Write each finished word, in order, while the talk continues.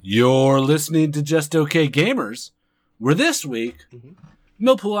You're listening to Just Okay Gamers, where this week,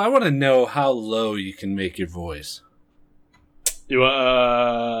 Millpool, I want to know how low you can make your voice.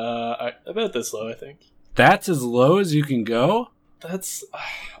 About this low, I think. That's as low as you can go?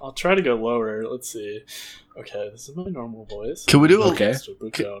 I'll try to go lower. Let's see. Okay, this is my normal voice. Can we do okay? Strip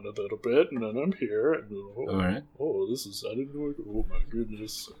it down a little bit, and then I'm here. And, All right. Oh, this is. I didn't know. Oh my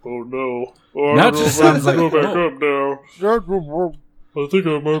goodness. Oh no. Oh, Now it just sounds like. go back Oh. up now. I think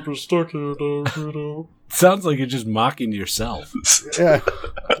I might be stuck here now. Sounds like you're just mocking yourself. Yeah,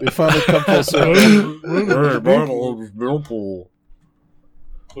 we finally come full circle. Millpool.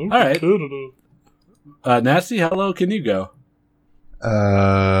 All right. Canada. Nasty, how low can you go?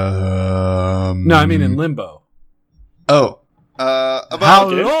 No, No, I mean in limbo. About How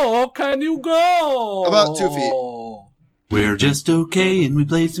low can you go? About 2 feet. We're just okay and we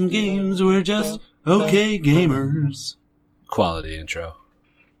play some games. We're just okay gamers. Quality intro.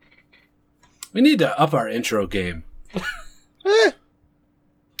 We need to up our intro game.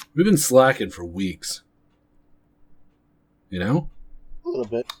 We've been slacking for weeks. You know? A little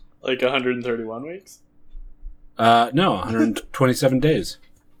bit. Like 131 weeks. No, 127 days.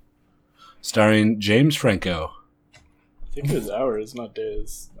 Starring James Franco. I think it was hours, not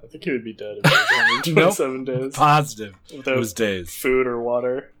days. I think he would be dead if it was 127 days. Positive. Without It was days. food or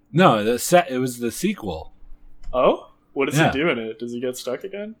water. No, it was the sequel. Oh? What does Yeah. he do in it? Does he get stuck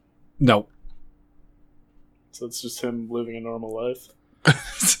again? No. So it's just him living a normal life.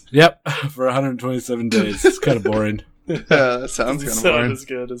 Yep, for 127 days. It's kind of boring. Yeah, that sounds Doesn't kind of sound boring. as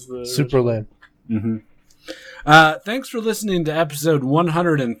good as the Super lame. Mm-hmm. Thanks for listening to episode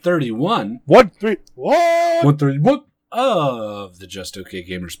 131. 131 of the Just Okay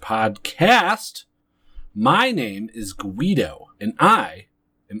Gamers podcast. My name is Guido, and I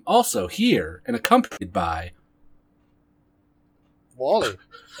am also here and accompanied by Wally.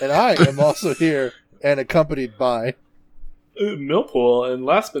 And I am also here and accompanied by... Millpool, and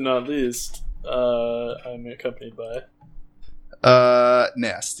last but not least, I'm accompanied by.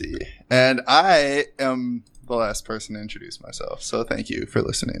 Nasty. And I am the last person to introduce myself, so thank you for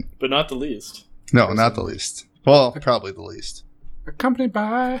listening. But not the least. No, not the least. Well, probably the least. accompanied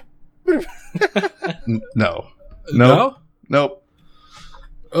by No. No? Nope.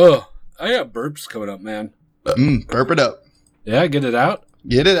 Oh, I got burps coming up, man. Burp it up. Yeah, get it out.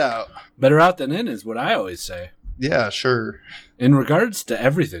 Get it out. Better out than in is what I always say. Yeah, sure. In regards to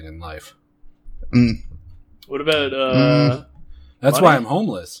everything in life. What about, That's money? why I'm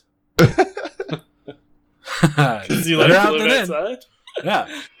homeless. Does he like Better to out live than in. outside? Yeah.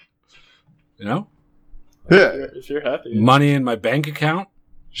 You know? Yeah. If you're happy. Money in my bank account.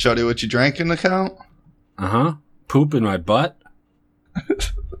 Show you what you drank in the count. Uh-huh. Poop in my butt.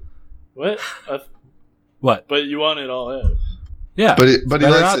 What? What? But you want it all out. Yeah. But he better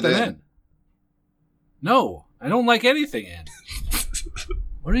likes out it than in. No, I don't like anything in.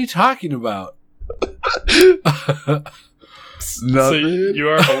 What are you talking about? So Nothing. you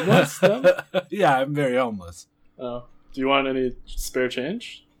are homeless then? Yeah, I'm very homeless. Oh. Do you want any spare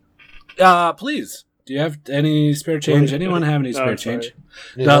change? Please. Do you have any spare change? Anyone have any No, spare I'm sorry. change?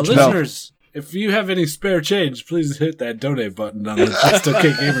 Yeah, Listeners, if you have any spare change, please hit that donate button on the Just Okay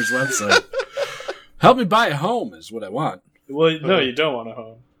Gamers website. Help me buy a home is what I want. Well, no, you don't want a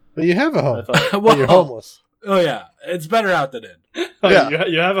home. But you have a I home. thought. But you're homeless. Oh yeah, it's better out than in. Yeah.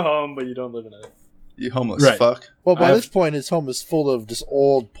 You have a home, but you don't live in it. You homeless Right. fuck. Well, by I this point, his home is full of just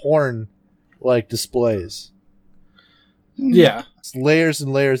old porn, displays. Yeah, It's layers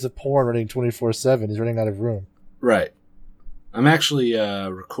and layers of porn running 24/7. He's running out of room. right. I'm actually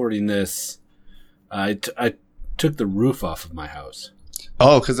recording this. I took the roof off of my house.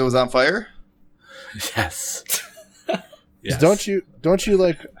 Oh, because it was on fire? Yes. Yes. Don't you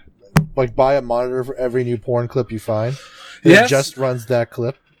like buy a monitor for every new porn clip you find? Yes. It just runs that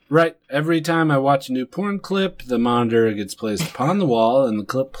clip. Right. Every time I watch a new porn clip, the monitor gets placed upon the wall, and the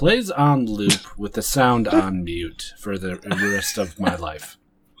clip plays on loop with the sound on mute for the rest of my life.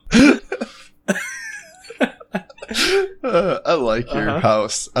 I like your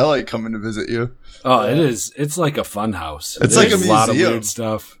house. I like coming to visit you. Oh, it is. It's like a fun house. It's There's like a lot of museum. weird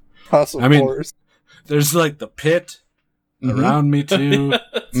stuff. House of I mean, Horrors. There's like the pit around me too.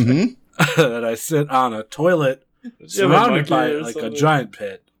 Mm-hmm. That I sit on a toilet Do you have a surrounded by monkey or like a something? giant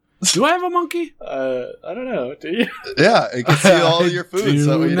pit. Do I have a monkey? I don't know. Do you? Yeah, it can see all your food do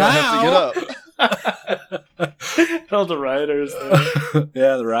so you don't have to now. get up. All the rioters there.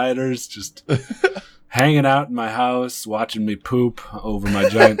 Yeah, the rioters just hanging out in my house, watching me poop over my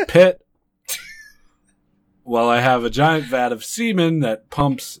giant pit. While I have a giant vat of semen that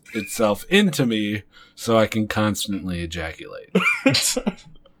pumps itself into me so I can constantly ejaculate.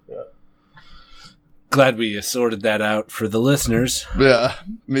 Glad we sorted that out for the listeners. Yeah,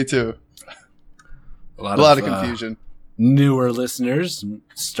 me too. A A lot of confusion. Newer listeners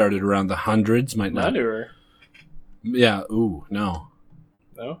started around the hundreds. Might not. Manure. Yeah. Ooh, no.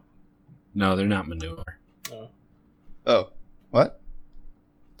 No? They're not manure. Oh, what?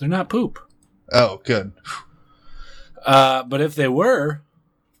 They're not poop. Oh, good. But if they were,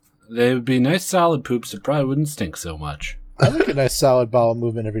 they would be nice solid poops that probably wouldn't stink so much. I like a nice solid bowel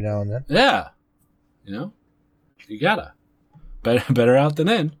movement every now and then. Yeah. You gotta. Better out than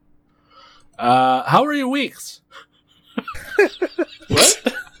in. How are your weeks?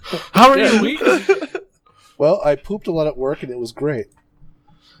 What? How are your weeks? Well, I pooped a lot at work and it was great.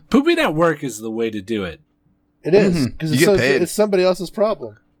 Pooping at work is the way to do it. It is because You get paid. it's somebody else's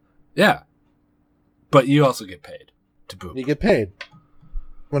problem. Yeah. But you also get paid to poop. You get paid.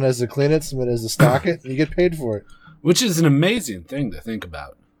 Someone has to clean it, someone has to stock it, and you get paid for it. Which is an amazing thing to think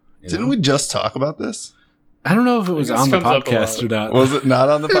about. Didn't we just talk about this? I don't know if it was This on the comes up a podcast or lot. not. Was it not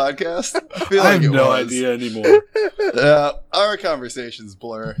on the podcast? I feel I like have it no was. idea anymore. Our conversations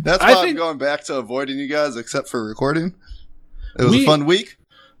blur. That's I why I'm think- going back to avoiding you guys, except for recording. It was We- a fun week.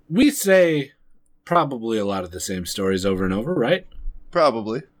 We say probably a lot of the same stories over and over, right?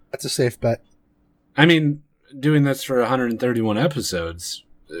 Probably. That's a safe bet. I mean, doing this for 131 episodes,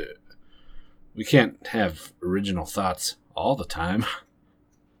 we can't have original thoughts all the time.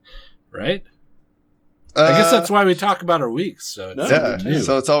 Right? I guess that's why we talk about our weeks. So it's No. something Yeah, new.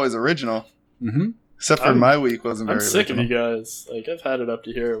 so it's always original. Mm-hmm. Except for I'm- my week wasn't I'm very sick of original. you guys. Like, I've had it up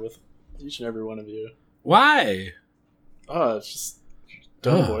to here with each and every one of you. Why? Oh, it's just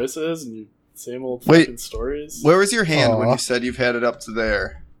dumb Ugh. voices and you same old Wait. fucking stories. Where was your hand when Aw. you said you've had it up to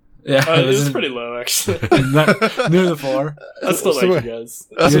there? Yeah, It was pretty low, actually. near the floor. I still So- like you guys.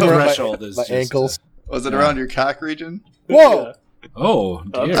 That's Your what my- threshold is my just, ankles. Was it Yeah. around your cock region? Whoa! Oh,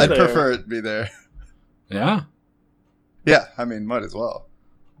 Up dear. I'd there. prefer it to be there. Yeah, Yeah, I mean, might as well.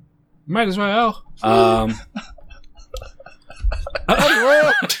 might as well.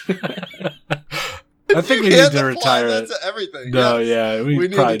 I think we You need can't to apply retire that it. to everything. No, yes. yeah, we We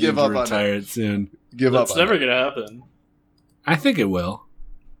need to probably give need to up on retire it soon. Give It's up. never on it. gonna happen. I think it will.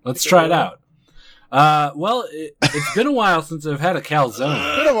 Let's Think it try it will? out. Well, it's been a while since I've had a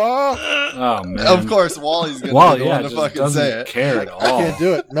calzone. Been a while. Oh man, Of course, Wally's gonna Wally, be the yeah, one to just fucking doesn't say it. care at I all. can't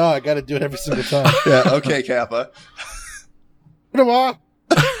do it. No, I got to do it every single time. Yeah, okay, Kappa. Been a while.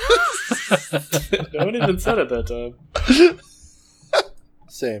 No one even said it that time.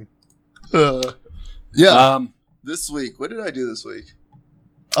 Same. Yeah, this week. What did I do this week?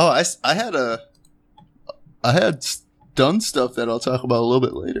 Oh, I had done stuff that I'll talk about a little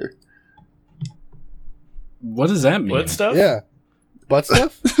bit later. What does that mean? What stuff? Yeah. Butt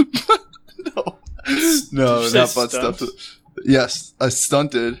stuff? No, Did no, you say not butt stunt? stuff. Yes, I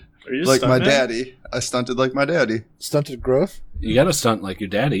stunted Are you a like my stuntman? daddy. I stunted like my daddy. Stunted growth? You got to stunt like your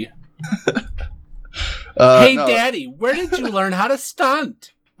daddy. Hey, no. Daddy, where did you learn how to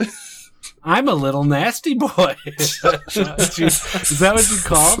stunt? I'm a little nasty boy. Is that what you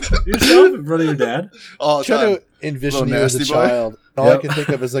called yourself in front of your dad? All the Try time. to envision Little you as a nasty boy. child. All Yep. I can think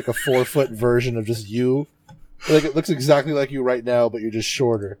of is like a 4-foot version of just you. Like it looks exactly like you right now, but you're just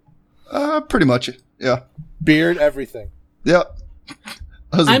shorter. Pretty much. Yeah. Beard, everything. Yep.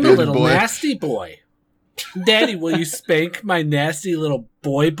 I was I'm a bearded little boy. nasty boy. Daddy, will you spank my nasty little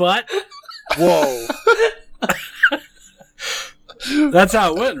boy butt? Whoa. That's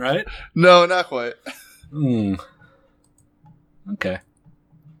how it went, right? No, not quite. Hmm. Okay.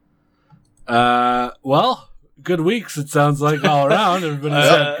 Well, good weeks, it sounds like all around. Everybody's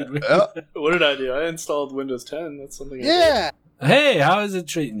had good weeks. Yeah. What did I do? I installed Windows 10. That's something. I did. Yeah. Hey, how is it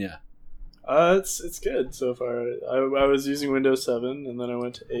treating you? It's good so far. I was using Windows 7, and then I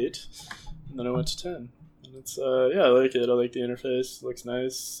went to 8, and then I went to 10. And it's I like it. I like the interface. It looks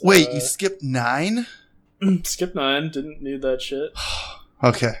nice. Wait, you skipped 9? Skip 9. Didn't need that shit.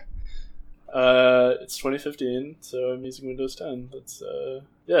 Okay. It's 2015, so I'm using Windows 10. That's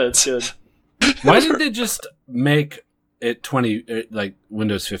it's good. Why did they just make it like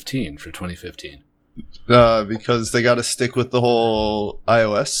Windows 15 for 2015? Because they got to stick with the whole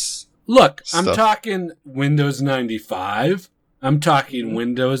iOS. Look, I'm Stuff. talking Windows 95. I'm talking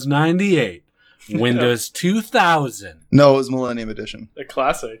Windows 98. Windows 2000. No, it was Millennium Edition. A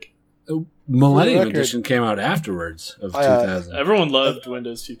classic. Millennium record- Edition came out afterwards of I, 2000. Everyone loved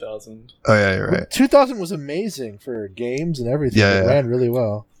Windows 2000. Oh yeah, you're right. 2000 was amazing for games and everything. Yeah, It yeah. ran really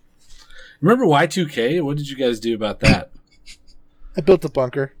well. Remember Y2K? What did you guys do about that? I built a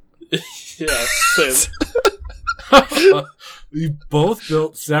bunker. Yeah, same. You both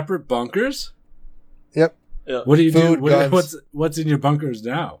built separate bunkers? Yep. Yeah. What do you Food, do? guns. What's in your bunkers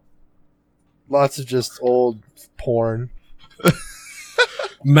now? Lots of just old porn.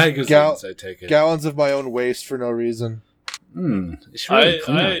 Magazines, I take it. Gallons of my own waste for no reason. I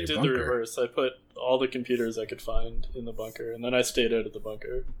did the reverse. I put all the computers I could find in the bunker, and then I stayed out of the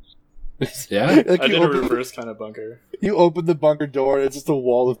bunker. Yeah? I did a reverse kind of bunker. You open the bunker door, and it's just a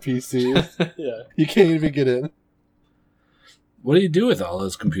wall of PCs. Yeah. You can't even get in. What do you do with all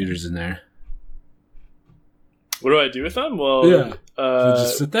those computers in there? What do I do with them? Well, yeah.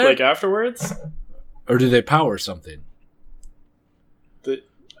 Just sit there? Like afterwards? Or do they power something?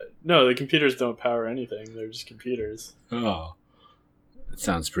 No, the computers don't power anything. They're just computers. Oh. That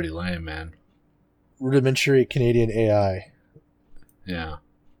sounds pretty lame, man. Rudimentary Canadian AI. Yeah.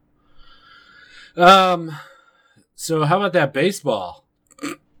 So how about that baseball?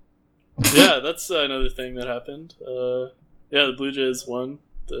 Yeah, that's another thing that happened. Yeah, the Blue Jays won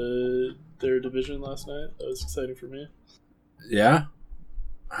their division last night. That was exciting for me. Yeah?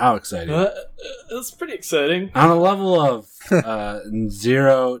 How exciting? It was pretty exciting. On a level of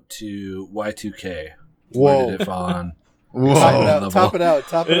 0 to Y2K. Whoa. Where did it fall on? Whoa. Top it out.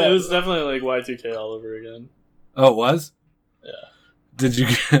 It was definitely like Y2K all over again. Oh, it was? Yeah. Did you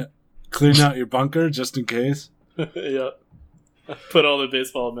clean out your bunker just in case? Yeah. Put all the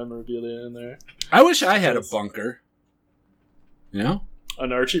baseball memorabilia in there. I wish I had a bunker. You know?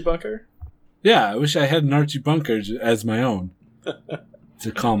 An Archie bunker? Yeah, I wish I had an Archie bunker as my own.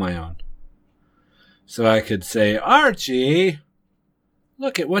 To call my own. So I could say, Archie,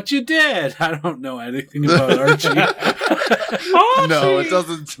 look at what you did. I don't know anything about Archie. Archie! No, it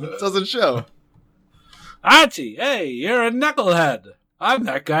doesn't show. Archie, hey, you're a knucklehead. I'm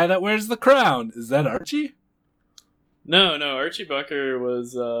that guy that wears the crown. Is that Archie? No, Archie Bunker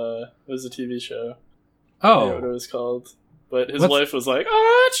was a TV show. I Oh. forget what it was called. But his wife was like,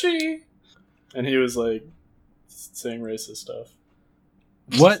 Archie! And he was like saying racist stuff.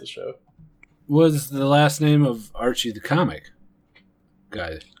 What The show. was the last name of Archie the comic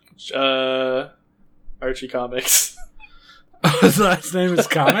guy? Archie Comics. His last name is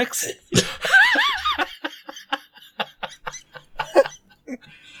Comics?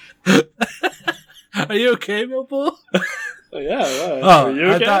 Are you okay, Millpool? Oh, yeah. Right. Oh, Are you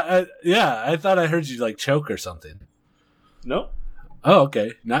okay? I thought I heard you like choke or something. Nope. Oh,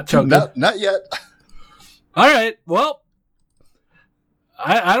 okay. Not choking. Not yet. All right. Well,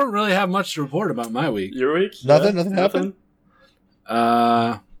 I don't really have much to report about my week. Your week? Nothing happened?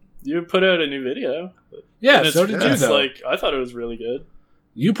 You put out a new video. Yeah, And so did you, it's though. like, I thought it was really good.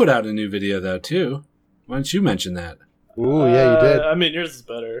 You put out a new video, though, too. Why don't you mention that? Ooh, yeah, you did. I mean, yours is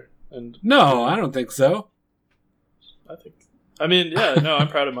better. And No, I don't think so. I'm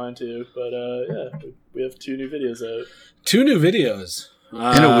proud of mine, too. But, we have 2 new videos out. 2 new videos.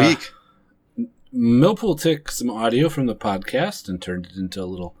 In a week. Millpool took some audio from the podcast and turned it into a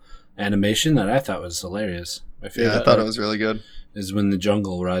little animation that I thought was hilarious. My favorite Yeah, I thought it was really good. is when the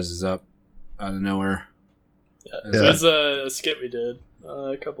jungle rises up out of nowhere. Yeah. It was a skit we did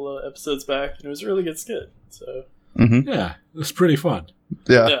a couple of episodes back, and it was a really good skit. So Mm-hmm. Yeah, it was pretty fun.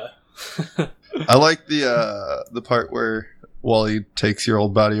 Yeah. I like the part where Wally takes your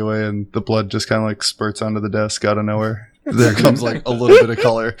old body away and the blood just kind of like spurts onto the desk out of nowhere. There comes like a little bit of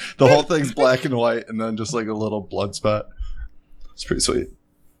color. The whole thing's black and white, and then just like a little blood spot. It's pretty sweet.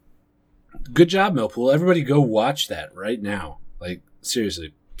 Good job, Millpool. Everybody go watch that right now. Like,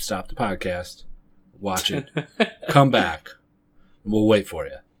 seriously, stop the podcast, watch it, come back, and we'll wait for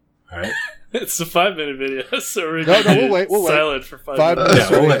you. All right? It's a 5-minute video, so we're No, gonna we'll wait. silent for 5 5 minutes.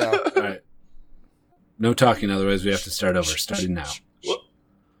 minutes Yeah, we'll right wait. now. All right. No talking, otherwise we have to start over. Starting now. What?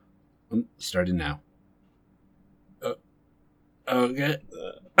 Starting now. Okay.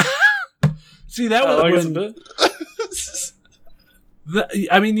 See, that How long was has it when, been?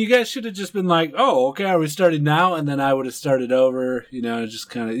 I mean, you guys should have just been like, "Oh, okay, are we starting now?" And then I would have started over. You know, just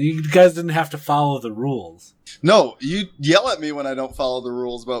kind of. You guys didn't have to follow the rules. No, you yell at me when I don't follow the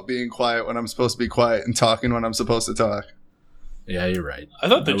rules about being quiet when I'm supposed to be quiet and talking when I'm supposed to talk. Yeah, you're right. I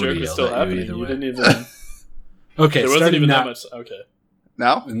thought the I joke would've was yelled still at you happening. either You way. didn't even. Okay, There wasn't starting even now. that much. Okay.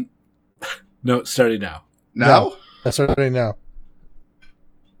 Now? No, starting now. Now? That's starting now.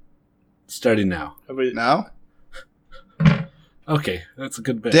 Starting now. How about Now? Okay, that's a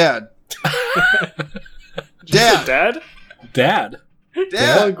good bit. Dad. Dad? Dad. Dad,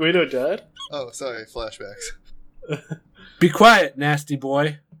 Dad. Guido dad? Oh, sorry. Flashbacks. be quiet, nasty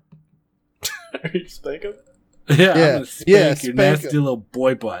boy. Are you spanking? Yeah, Yeah, I'm gonna spank yeah, your spank nasty him. little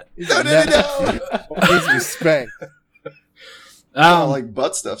boy butt. No. Needs to be spanked. I like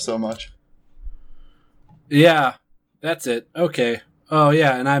butt stuff so much. Yeah, that's it. Okay. Oh,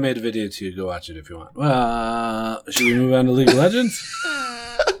 yeah, and I made a video too. Go watch it if you want. Should we move on to League of Legends?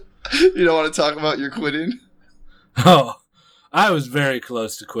 You don't want to talk about your quitting? Oh, I was very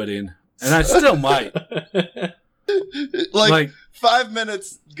close to quitting, and I still might. Like 5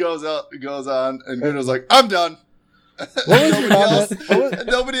 minutes goes on, and Gundo's like, "I'm done."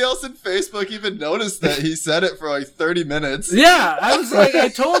 Nobody else in Facebook even noticed that he said it for like 30 minutes. Yeah, I was like, I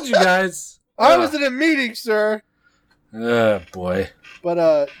told you guys. I was in a meeting, sir. Oh, boy.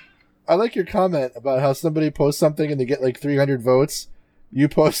 But I like your comment about how somebody posts something and they get like 300 votes. You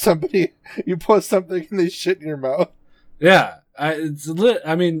post something and they shit in your mouth. Yeah, it's lit.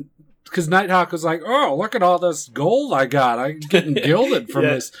 I mean, because Nighthawk was like, "Oh, look at all this gold I got! I'm getting gilded from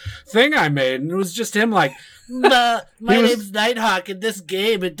this thing I made," and it was just him like, "My name's Nighthawk. In this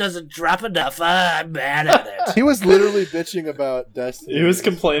game, it doesn't drop enough. I'm mad at it." He was literally bitching about Destiny. He was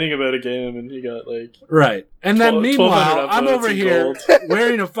complaining about a game, and he got like right. And then meanwhile, I'm over here gold.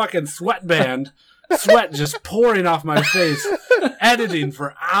 wearing a fucking sweatband, sweat just pouring off my face, editing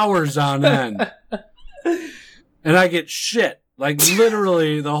for hours on end, and I get shit. Like,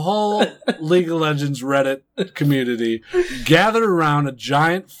 literally, the whole League of Legends Reddit community gathered around a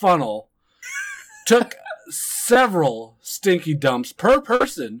giant funnel, took several stinky dumps per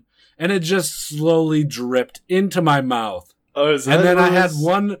person, and it just slowly dripped into my mouth. Oh, is that and then I had was...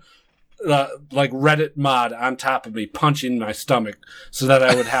 one, like, Reddit mod on top of me punching my stomach so that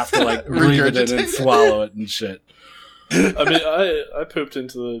I would have to, like, breathe it in and swallow it and shit. I mean, I pooped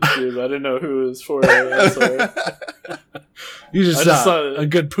into the tube. I didn't know who it was for. I'm sorry. You just saw a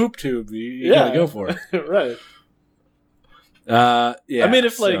good poop tube. You gotta go for it. Right. Yeah. I mean,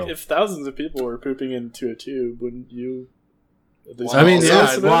 if thousands of people were pooping into a tube, wouldn't you? I mean, yeah,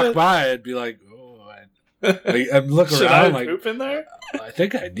 I'd walk by, I'd be like, "Oh," I'd look Should around I like, poop in there? I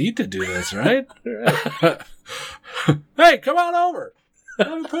think I need to do this, right? Right. Hey, come on over.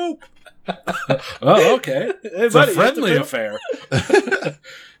 Have a poop. Oh, okay. Hey, It's buddy, a friendly affair.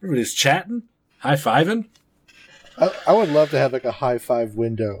 Everybody's chatting, high-fiving. I would love to have like a high five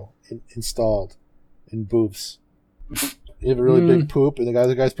window installed in booths. You have a really big poop, and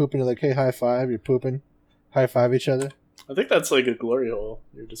the guy's pooping, and like, "Hey, high five!" You're pooping, high five each other. I think that's like a glory hole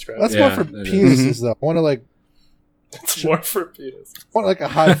you're describing. That's more for penises, though. I want to like. It's more for penis. I want like a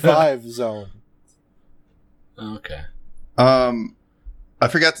high five zone. Okay. I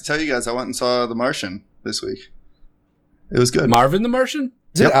forgot to tell you guys, I went and saw The Martian this week. It was good. Marvin the Martian?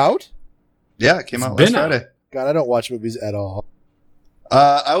 Is it out? Yeah, it came out last Friday. God, I don't watch movies at all.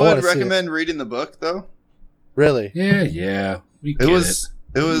 I would recommend reading the book, though. Really? Yeah. It was.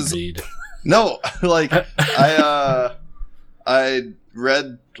 Read. No, like I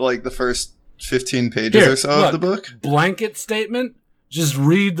read like the first 15 pages or so of the book. Blanket statement: just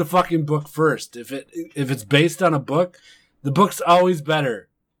read the fucking book first. If it's based on a book, the book's always better.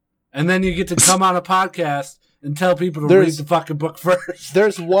 And then you get to come on a podcast and tell people to read the fucking book first.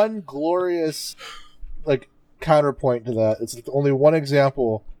 There's one glorious like counterpoint to that. It's only one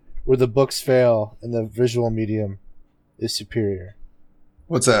example where the books fail and the visual medium is superior.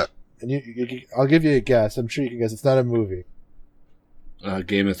 What's that? And I'll give you a guess. I'm sure you can guess. It's not a movie.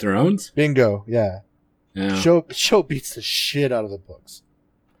 Game of Thrones? Bingo, yeah. Show beats the shit out of the books.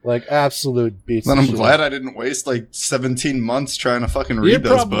 Like, absolute beats Then the I'm shit glad out. I didn't waste like 17 months trying to fucking read those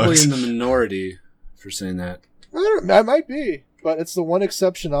You're probably books. in the minority for saying that. I might be, but it's the one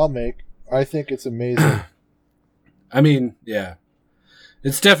exception I'll make. I think it's amazing. I mean, yeah.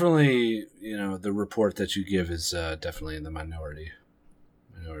 It's definitely, the report that you give is definitely in the minority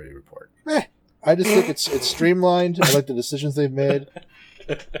report. I just think it's streamlined. I like the decisions they've made.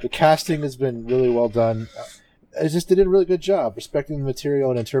 The casting has been really well done. They did a really good job respecting the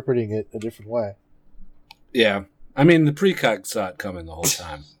material and interpreting it a different way. Yeah. I mean, the precog saw it coming the whole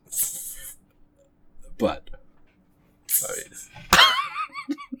time. But.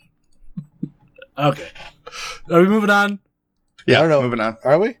 Okay. Are we moving on? Yeah, I don't know. moving on.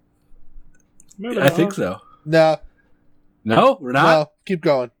 Are we? I think so. No. No, we're not? No, keep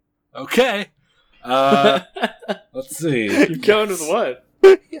going. Okay. Let's see. You're going with what?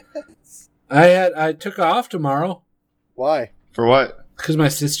 I took off tomorrow Why? For what? because my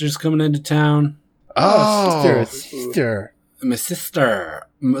sister's coming into town. Sister. My sister.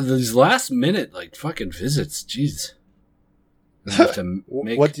 These last minute, fucking visits. Jeez. I have to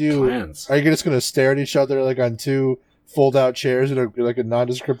make plans. Are you just going to stare at each other on two fold-out chairs in a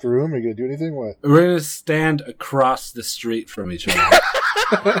nondescript room? Are you going to do anything? What? We're going to stand across the street from each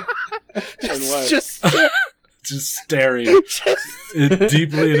other. Just staring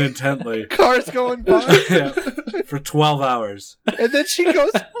deeply and intently. Cars going by. Yeah, for 12 hours. And then she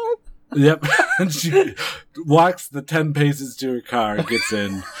goes home. Yep. And she walks the 10 paces to her car, gets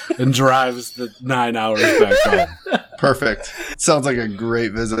in, and drives the 9 hours back home. Perfect. Sounds like a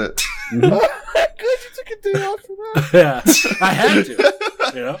great visit. Mhm. Good, you took a day off for that. Yeah, I had to.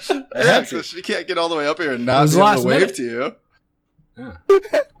 You know, I Yeah, had to. so she can't get all the way up here and It not was be able last to wave minute. to you.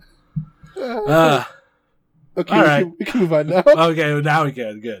 Yeah. Okay, all right. we can move on now. Okay, well, now we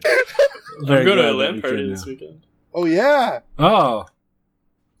can. Good. Very I'm going to a glad that LAN we party can this now. weekend. Oh yeah. Oh,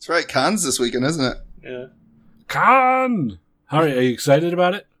 That's right. Cons this weekend, isn't it? Yeah. Con! How are you excited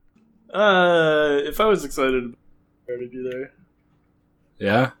about it? If I was excited, I'd already be there.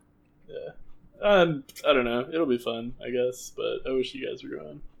 Yeah? I don't know. It'll be fun, I guess, but I wish you guys were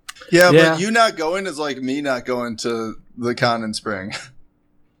going. Yeah, Yeah. but you not going is like me not going to the con in spring.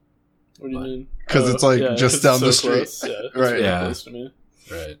 What do you What? mean? 'Cause it's, like, yeah, just 'cause down it's the so street. close. Yeah, it's Right. really Yeah. close to me.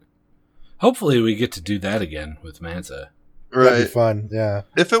 Right. Hopefully we get to do that again with Mansa. That'd be Right. fun. Yeah.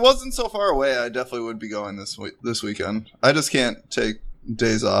 If it wasn't so far away, I definitely would be going this weekend. I just can't take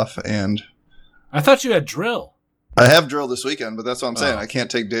days off, and I thought you had drill. I have drill this weekend, but that's what I'm saying. Oh. I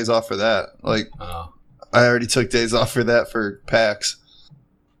can't take days off for that. Like, Oh. I already took days off for that for PAX.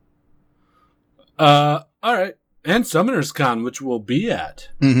 All right. And Summoners Con, which we'll be at.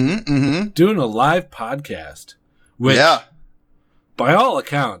 Mm-hmm. Doing a live podcast. Which, Yeah. by all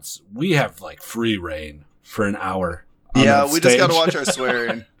accounts, we have like free reign for an hour. on Yeah, that we just got to stage. watch our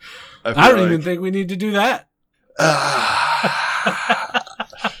swearing. I don't even think we need to do that.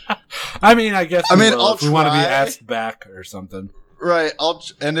 I mean, I guess. I mean, will I'll if we want to be try. asked back or something. Right.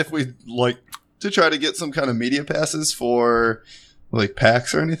 And if we like to try to get some kind of media passes for like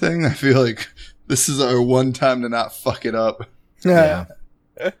PAX or anything, I feel like this is our one time to not fuck it up. Yeah.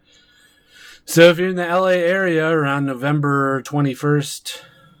 So if you're in the LA area around November 21st,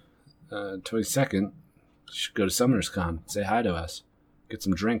 22nd, you should go to Summoners Con. Say hi to us. Get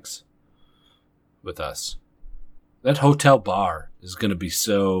some drinks with us. That hotel bar is going to be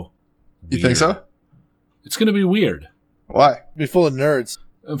so You weird. think so? It's going to be weird. Why? Be full of nerds.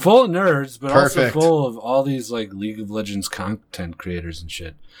 Full of nerds, but Perfect. also full of all these like League of Legends content creators and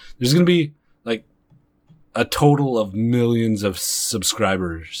shit. There's going to be like a total of millions of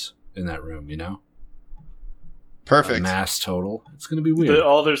subscribers in that room, you know? A Perfect. mass total. It's going to be weird.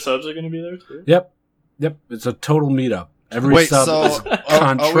 All their subs are going to be there too. Yep. It's a total meetup. Every Wait, sub so is are we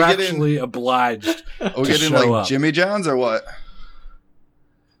contractually obliged. Are we to getting show like up. Jimmy John's or what?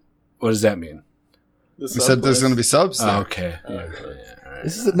 What does that mean? The We sub said there's list. going to be subs there. Oh, okay. Yeah, all right.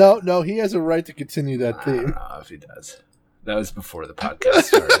 This is no. He has a right to continue that I don't theme. know if he does. That was before the podcast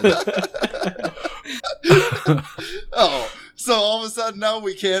started. Oh, so all of a sudden now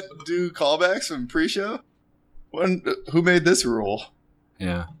we can't do callbacks from pre-show? Who made this rule?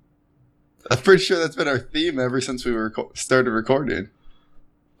 Yeah. I'm pretty sure that's been our theme ever since we started recording.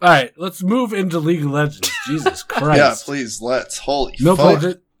 All right. Let's move into League of Legends. Jesus Christ. Yeah, please, let's. Holy Millpool fuck.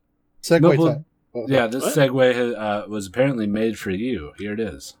 did- Segway Millpool- time. Oh, yeah, this What? segue was apparently made for you. Here it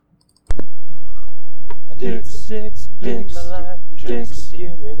is. Dicks in my life, dicks,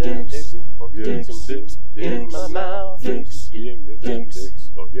 give me them dicks, dicks in my mouth, dicks, dicks.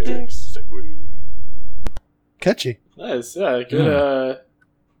 Catchy. Nice, yeah. Good.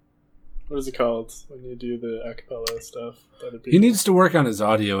 What is it called when you do the acapella stuff? with other He people? needs to work on his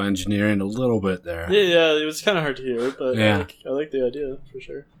audio engineering a little bit there. Yeah, it was kind of hard to hear, but Yeah. I like the idea for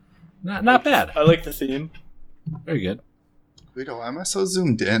sure. Not bad. I like the theme. Very good. Guido, why am I so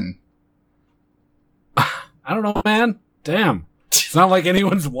zoomed in? I don't know, man. Damn. It's not like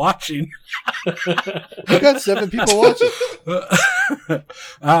anyone's watching. We got 7 people watching.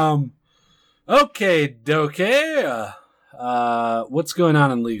 Okay, Doke. What's going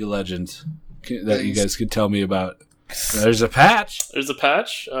on in League of Legends that you guys could tell me about? There's a patch. There's a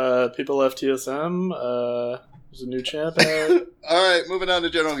patch. People left TSM. There's a new champ out. All right, moving on to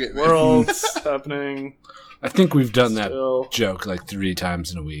general gaming. Worlds happening. I think we've done that Still. joke like 3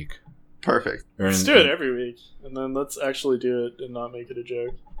 times in a week. Perfect. Or Let's in- do it every week, and then let's actually do it and not make it a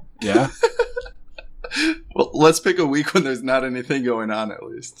joke. Yeah. Well, let's pick a week when there's not anything going on, at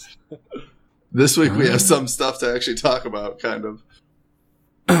least. This week we have some stuff to actually talk about, kind of.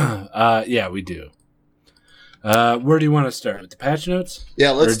 Yeah, we do. Where do you want to start? With the patch notes?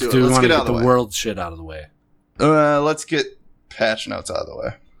 Yeah, let's Or do it. we Let's want get to out get of the the way. world shit out of the way? Let's get patch notes out of the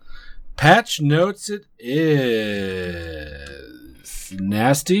way. Patch notes it is.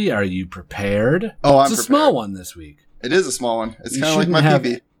 Nasty, are you prepared? Oh, I'm It's a prepared. small one this week. It is a small one. It's You kind of like shouldn't my have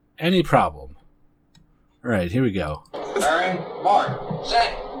PB. any problem. All right, here we go. Bearing, mark,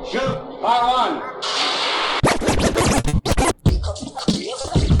 set, shoot, fire one.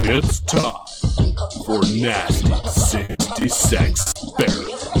 It's time for Nasty 66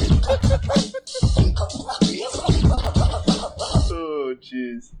 Barrel. Oh,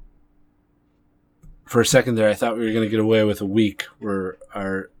 jeez. For a second there, I thought we were going to get away with a week where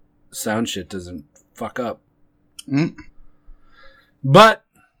our sound shit doesn't fuck up. Mm. But,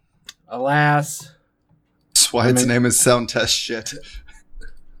 alas, That's why its name is Sound Test Shit.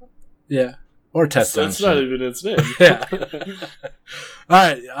 yeah. Or test sound That's shit. not even its name. Yeah.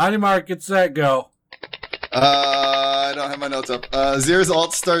 Alright, on your mark, get set, go. I don't have my notes up. Zier's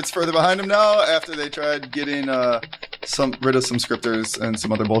alt starts further behind him now after they tried getting rid of some scripters and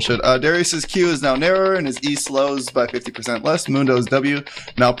some other bullshit. Darius's Q is now narrower and his E slows by 50% less. Mundo's W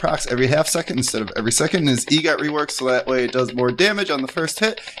now procs every half second instead of every second. His E got reworked so that way it does more damage on the first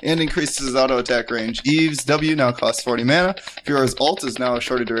hit and increases his auto attack range. Eve's W now costs 40 mana. Fiora's ult is now a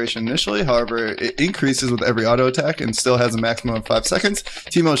shorter duration initially, however it increases with every auto attack and still has a maximum of 5 seconds.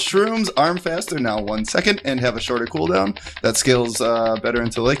 Teemo's Shrooms arm faster, now 1 second, and have a shorter cooldown. That scales better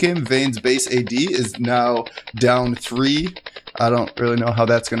into late game. Vayne's base AD is now down 3. I don't really know how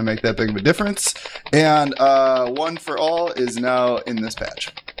that's going to make that big of a difference. And One for All is now in this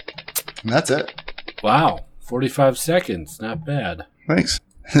patch. And that's it. Wow. 45 seconds. Not bad. Thanks.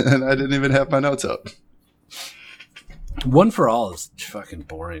 And I didn't even have my notes up. One for All is fucking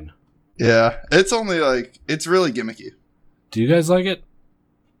boring. Yeah, it's only it's really gimmicky. Do you guys like it?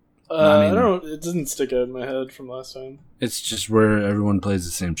 I don't. It didn't stick out in my head from last time. It's just where everyone plays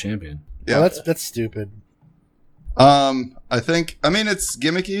the same champion. Yeah, Well, that's stupid. I mean, it's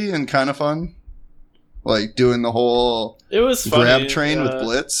gimmicky and kind of fun. Like doing the whole It was funny, grab train yeah. with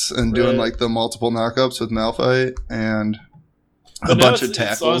Blitz and doing Right. like the multiple knockups with Malphite and a But now bunch of it's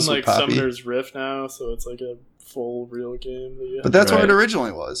tackles on with like Poppy. Summoner's Rift now, so it's like a full real game. That you have. But that's what Right. it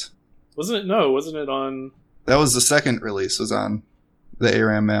originally was. Wasn't it? No, wasn't it on? That was the second release, was on the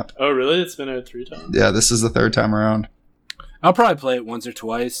ARAM map. Oh, really? It's been out 3 times. Yeah, this is the third time around. I'll probably play it once or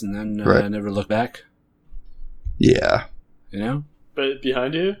twice and then Right. never look back. Yeah. You know? But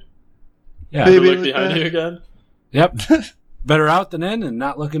behind you? Yeah. Baby, Look look behind back. you again. Yep. Better out than in and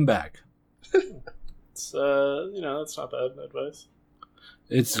not looking back. It's that's not bad advice.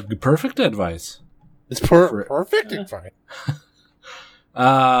 It's perfect advice. It's For- perfect. Yeah. Fine.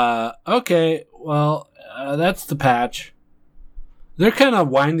 Okay, well, that's the patch. They're kind of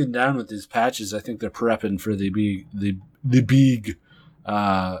winding down with these patches. I think they're prepping for the big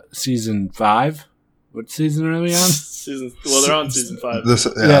season 5. What season are we on? They're on season 5.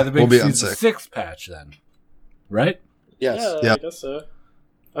 The big we'll be on season 6. 6 patch then, right? Yes. Yeah. I guess so.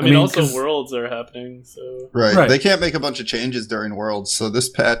 I mean, mean, also 'cause- Worlds are happening, so Right. Right. They can't make a bunch of changes during Worlds, so this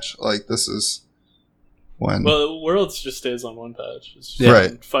patch, this is when... well, Worlds just stays on one patch. It's just Yeah.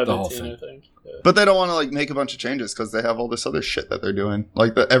 Right. on The whole 518, thing. I think. Yeah. But they don't want to make a bunch of changes because they have all this other shit that they're doing.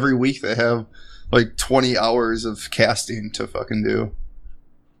 Every week they have 20 hours of casting to fucking do.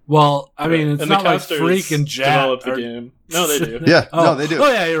 Well, I mean, it's And not the like casters Freak and Jack. develop the are- game. No, they do. Yeah, Oh, no, they do. Oh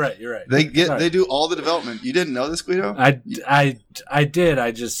yeah, you're right. You're right. They Sorry. do all the development. You didn't know this, Guido? I did.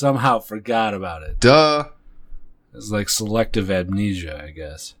 I just somehow forgot about it. Duh. It's like selective amnesia, I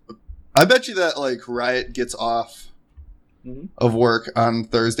guess. I bet you that Riot gets off Mhm. of work on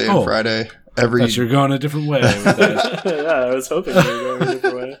Thursday and Oh. Friday every. That you're going a different way with that. Yeah, I was hoping they were going a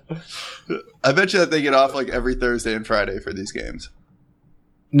different way. I bet you that they get off every Thursday and Friday for these games.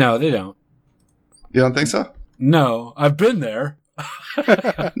 No, they don't. You don't think so? No, I've been there.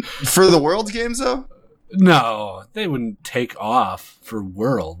 For the Worlds games though? No, they wouldn't take off for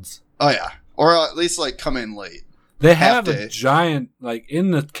Worlds. Oh yeah, or at least come in late. They Half have a day. giant,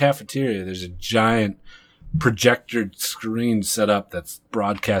 in the cafeteria, there's a giant projector screen set up that's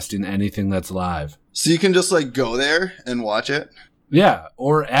broadcasting anything that's live. So you can just go there and watch it Yeah,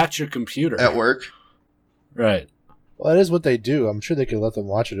 or at your computer. at work. Right. Well, that is what they do. I'm sure they could let them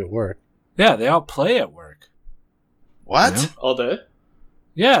watch it at work. Yeah, they all play at work. What? You know? All day?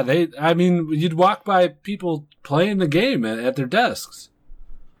 Yeah, you'd walk by people playing the game at their desks.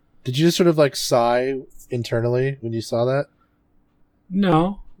 Did you just sort of sigh internally when you saw that?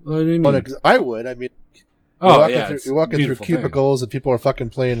 No. What do you mean? Well, 'cause I would. I mean, Oh, yeah. it's you're walking a through beautiful thing. cubicles and people are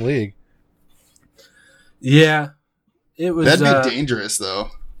fucking playing League. Yeah. It was. That'd be dangerous though.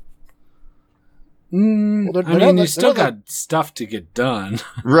 Well, they're I not mean, you like- still they're not got stuff to get done.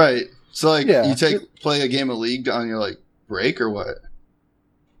 Right. So Yeah. you play a game of League on your break or what?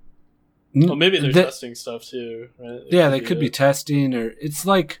 Well, maybe they're That- testing stuff too, right? Yeah, they could be testing, or it's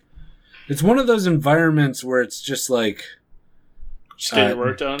it's one of those environments where it's just Just get your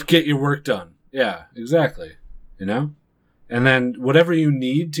work done. get your work done. Yeah, exactly. You know? And then whatever you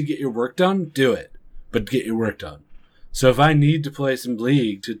need to get your work done, do it. But get your work done. So if I need to play some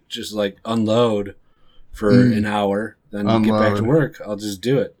League to just unload for an hour, then get back to Unload. work, I'll just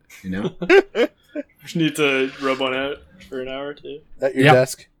do it. You know? You need to rub one out for an hour too. at your Yep.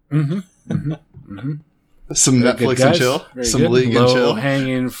 desk. Mm-hmm. Mm-hmm. Mm-hmm. Some Very good, Netflix and guys. chill. Very Some good. League and chill.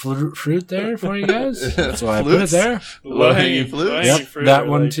 Low-hanging fruit there for you guys. That's why I put it Flutes? there. Low-hanging flutes? low-hanging Yep, fruit that are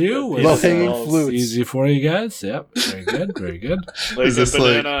one like too. the was, Low-hanging balls. flutes. Easy for you guys. Yep. Very good. Very good. Like Is a this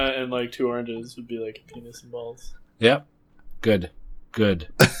like- banana and like 2 oranges would be like a penis and balls. Yep. Good. Good.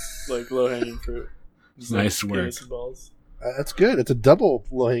 Like low hanging fruit. It's Nice like work. penis and balls. That's good. It's a double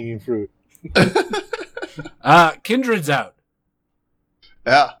low-hanging fruit. Kindred's out.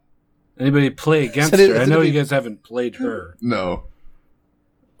 Yeah. Anybody play against So did- her? I did know we- you guys haven't played her No.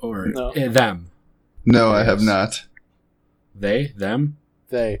 or No. them. No, I have not. They, them.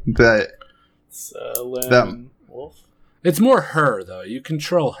 They. That. It's lamb Them. and wolf. It's more her though. You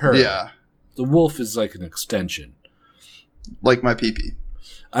control her. Yeah. The wolf is like an extension. Like my pee-pee.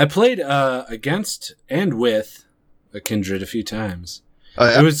 I played against and with a Kindred a few times. Oh,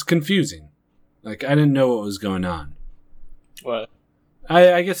 yeah? It was confusing. Like I didn't know what was going on. What?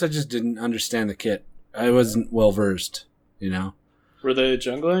 I guess I just didn't understand the kit. I wasn't well versed, you know. Were they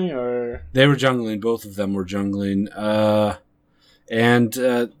jungling or? They were jungling. Both of them were jungling.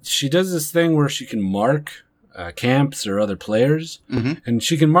 And she does this thing where she can mark camps or other players. Mm-hmm. And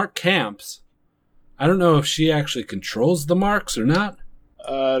she can mark camps. I don't know if she actually controls the marks or not.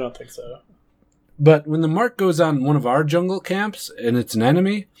 I don't think so. But when the mark goes on one of our jungle camps and it's an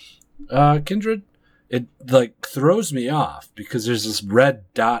enemy, Kindred, it like throws me off because there's this red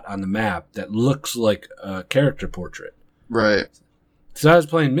dot on the map that looks like a character portrait. Right. So I was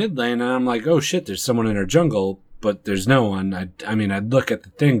playing mid lane and I'm like, oh shit, there's someone in our jungle, but there's no one. I'd look at the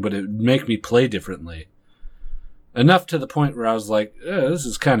thing, but it would make me play differently. Enough to the point where I was like, this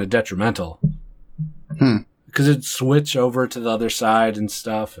is kind of detrimental. Because it'd switch over to the other side and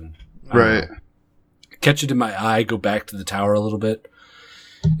stuff. And I don't Right. know. Catch it in my eye, go back to the tower a little bit.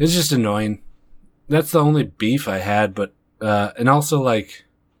 It's just annoying. That's the only beef I had, but, and also like,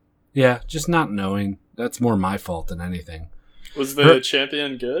 yeah, just not knowing. That's more my fault than anything. Was the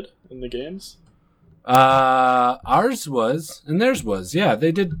champion good in the games? Ours was, and theirs was. Yeah,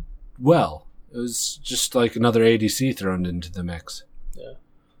 they did well. It was just like another ADC thrown into the mix. Yeah.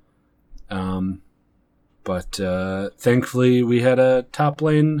 But thankfully we had a top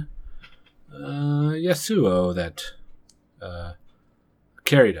lane Yasuo that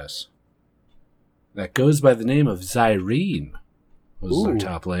carried us. That goes by the name of Zyrene. Was our Ooh.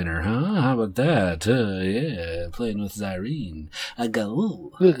 top laner, huh? How about that? Yeah, playing with Zyrene. I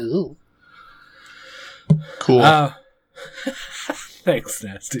go. Ooh. Cool. Thanks,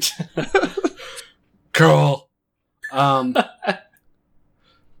 Nasty. Cool.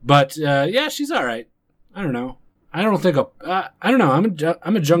 But yeah, she's all right. I don't know. I don't think I don't know.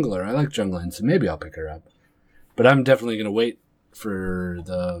 I'm a jungler. I like jungling, so maybe I'll pick her up. But I'm definitely gonna wait for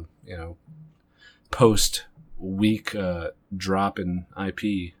the post week drop in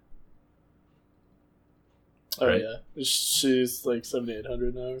IP. Oh Right. yeah, she's like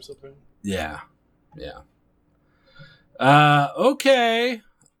 7,800 now or something. Yeah. Okay.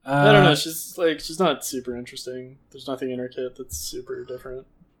 I don't know. She's not super interesting. There's nothing in her kit that's super different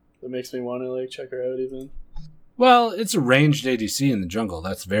that makes me want to like check her out even. Well, it's a ranged ADC in the jungle.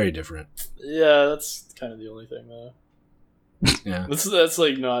 That's very different. Yeah, that's kind of the only thing though. Yeah. That's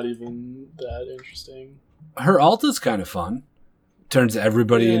like not even that interesting. Her ult is kind of fun. Turns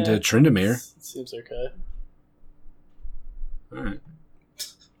everybody Yeah, into Tryndamere. It seems okay. All right.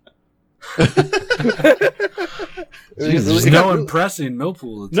 It There's got no really- impressing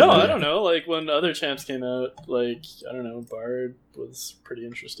Millpool. No, I don't know. Like when other champs came out, like I don't know, Bard was pretty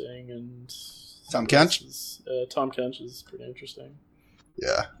interesting, and Tom Kench? Tom Kench is pretty interesting.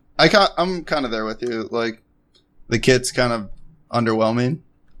 Yeah. I'm kind of there with you. Like, the kit's kind of underwhelming.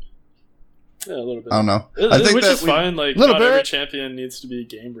 Yeah, a little bit. I don't know. I think Which that is fine. Like Little not every bit. champion needs to be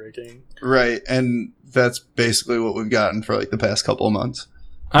game breaking. Right. And that's basically what we've gotten for like the past couple of months.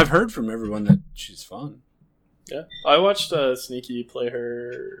 I've heard from everyone that she's fun. Yeah, I watched Sneaky play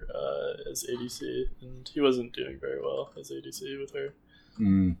her as ADC, and he wasn't doing very well as ADC with her.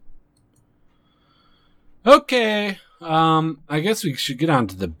 Okay. I guess we should get on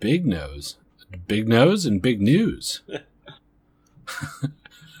to the big nose. Big nose and big news.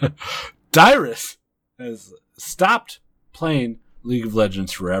 Dyrus has stopped playing League of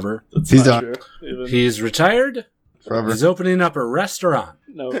Legends forever. That's He's not done. true. Even He's retired. Forever. He's opening up a restaurant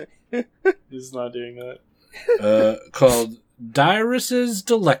no, he's not doing that. called Dyrus's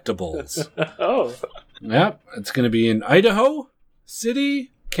Delectables. Oh, Yep. It's going to be in Idaho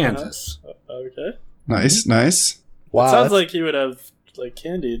City, Kansas. okay. Nice, nice. Wow. Sounds that's- like he would have like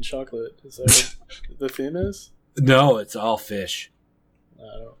candy and chocolate. Is that what the theme is? No, it's all fish.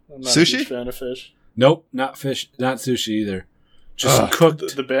 I'm not a Sushi? huge fan of fish. Nope, not fish, not sushi either. Just Ugh.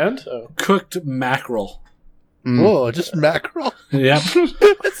 cooked The band? Oh, cooked mackerel. Whoa, just mackerel? Yep.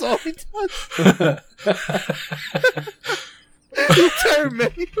 That's all he does. The entire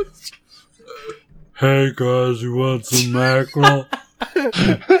menu. Hey guys, you want some mackerel?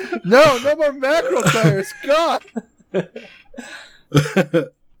 No more mackerel tires. God.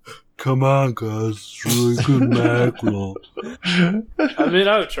 Come on, guys, it's really good mackerel. I mean,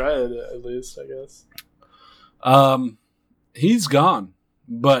 I would try it at least, I guess. He's gone,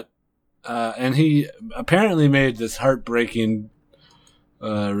 but and he apparently made this heartbreaking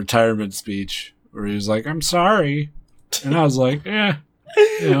retirement speech where he was like, "I'm sorry," and I was like,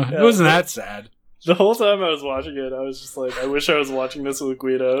 it wasn't that sad. The whole time I was watching it, I was just like, I wish I was watching this with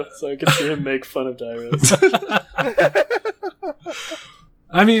Guido so I could see him make fun of Dyrus.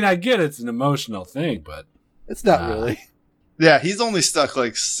 I mean, I get it's an emotional thing, but It's not really. Yeah, he's only stuck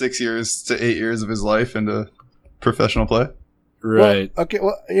like 6 years to 8 years of his life into professional play. right. Well, okay,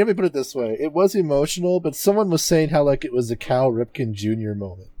 well, let me put it this way. It was emotional, but someone was saying how like it was a Cal Ripken Jr.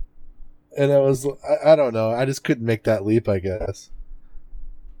 moment. And I don't know. I just couldn't make that leap, I guess.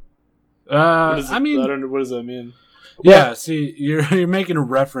 I I mean, don't know, what does that mean? yeah. See, you're making a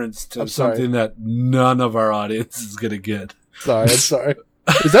reference to I'm sorry. something that none of our audience is gonna get. I'm sorry.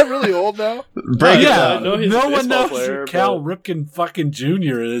 Is that really old now? Break it Yeah, I know he's a no one baseball knows player, who Cal but- Ripken fucking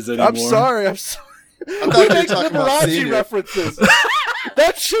Jr. is anymore. I'm sorry. I thought We you were make talking about Liberace senior. references.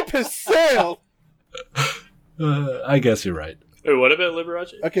 That ship has sailed. I guess you're right. Wait, what about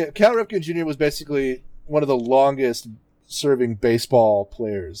Liberace? Okay, Cal Ripken Jr. was basically one of the longest serving baseball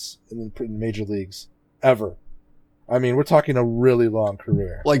players in the major leagues ever. I mean, we're talking a really long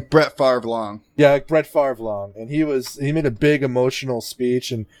career. Like Brett Favre long. Yeah, like Brett Favre long, and he made a big emotional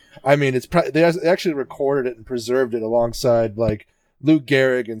speech, and I mean, they actually recorded it and preserved it alongside like Lou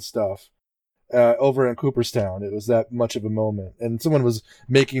Gehrig and stuff over in Cooperstown. It was that much of a moment, and someone was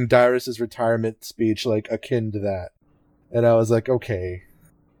making Dyrus's retirement speech like akin to that, and I was like, okay,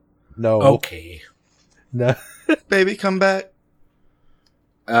 no, Okay. no, Baby, come back.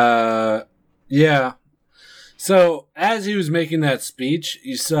 Yeah. So as he was making that speech,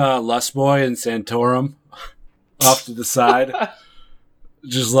 you saw Lustboy and Santorum off to the side,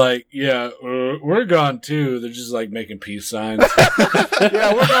 just like, we're gone too. They're just like making peace signs.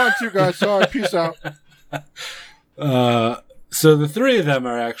 yeah, we're going too, guys. Sorry, peace out. So the three of them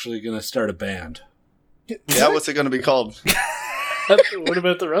are actually going to start a band. Yeah, what's it going to be called? What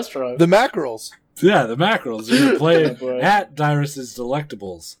about the restaurant? The mackerels. Yeah, the Mackerels are going to play Oh, boy. at Dyrus's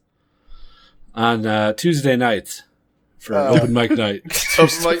Delectables on Tuesday nights for open mic night.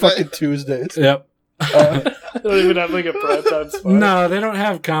 Open mic Fucking night? Tuesdays. Yep. They don't even have like a prime time spot. No, they don't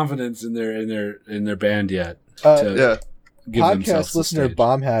have confidence in their band yet. Uh, to Yeah. give themselves Podcast the listener stage.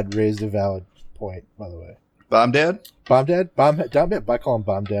 Bombhad raised a valid point, by the way. Bomb Dad? Bombdad? Bombhad? I call him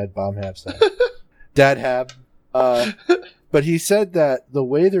Bombdad. Bombhab style. Dadhab. But he said that the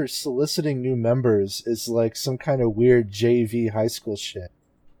way they're soliciting new members is like some kind of weird JV high school shit.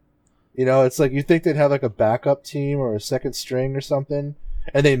 You know, it's like you think they'd have like a backup team or a second string or something,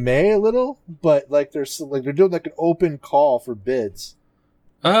 and they may a little, but like they're doing like an open call for bids.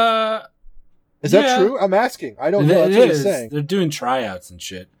 Is that Yeah. true? I'm asking. I don't know. It That's what he's is. saying. They're doing tryouts and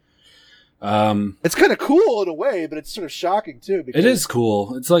shit. It's kind of cool in a way, but it's sort of shocking too. Because, It is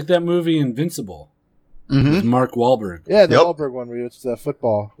cool. It's like that movie Invincible Mm-hmm. with Mark Wahlberg. Yeah, the Yep. Wahlberg one where it's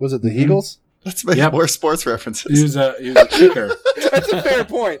football. Was it the Mhm. Eagles? Let's make Yep. more sports He references. was a kicker. That's a fair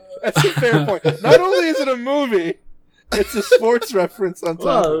point. That's a fair point. Not only is it a movie, it's a sports reference on top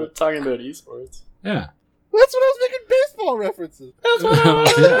Well, of we're it. talking about esports. Yeah. That's what I was making baseball references. That's what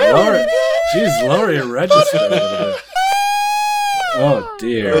I Yeah, Lori. Jeez, lower your register a little bit. Oh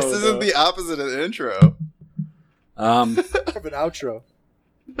dear. This isn't the opposite of the intro. More of an outro.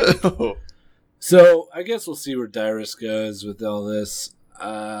 So I guess we'll see where Dyrus goes with all this. He's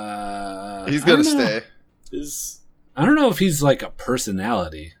I going to don't know. stay. Is I don't know if he's like a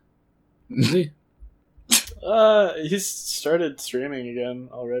personality. Is he? he's started streaming again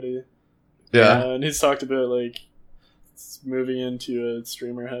already. Yeah. And he's talked about like moving into a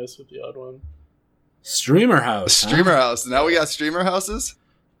streamer house with the odd one. Streamer house. huh? Streamer house. Now we got streamer houses?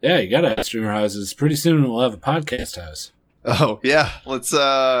 Yeah, you gotta have streamer houses. Pretty soon we'll have a podcast house. Oh, yeah. Let's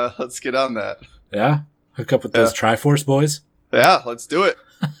get on that. Yeah? Hook up with those Triforce boys. Yeah, let's do it.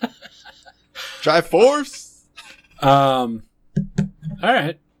 Triforce. All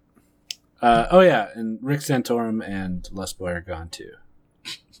right. Oh yeah, and Rick Santorum and Lustboy are gone too.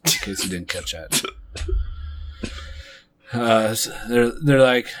 In case you didn't catch that. So they're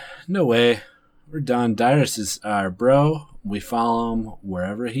like, no way, we're done. Dyrus is our bro. We follow him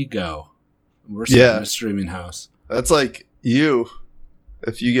wherever he go. We're starting Yeah. a streaming house. That's like you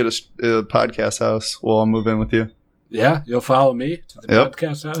if you get a podcast house, we'll move in with you. Yeah, you'll follow me to the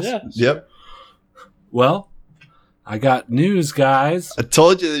podcast house? Yeah. Yep. Well, I got news, guys. I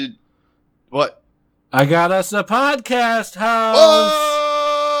told you. What? I got us a podcast house.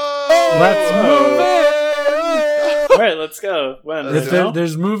 Oh! Let's move in. All right, let's go. When?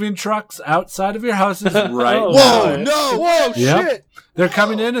 There's moving trucks outside of your houses right Oh, now. Whoa! No! Whoa, Yep. shit! They're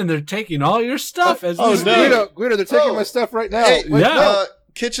coming in and they're taking all your stuff as we speak. no. Guido, they're taking Oh. my stuff right now. Hey, Wait, yeah. no.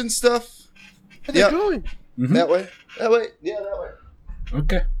 Kitchen stuff. Where are they Yeah. going? Mhm. That way. That way. Yeah, that way.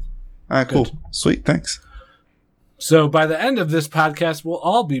 Okay. All right, cool. Good. Sweet. Thanks. So by the end of this podcast, we'll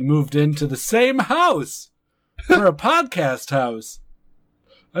all be moved into the same house for a podcast house.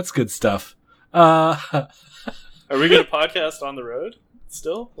 That's good stuff. Are we going to podcast on the road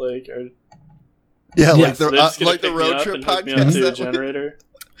still? Like, Yeah, Yes. they're just gonna like the pick me road up trip and hook me up to a podcast. generator?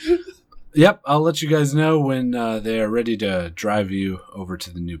 Yep, I'll let you guys know when they are ready to drive you over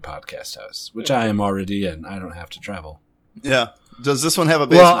to the new podcast house, which I am already in. I don't have to travel. Yeah. Does this one have a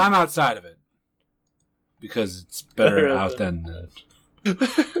basement? Well, I'm outside of it because it's better Better out than- than.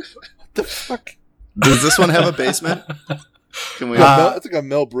 The fuck? Does this one have a basement? Can we? That's like a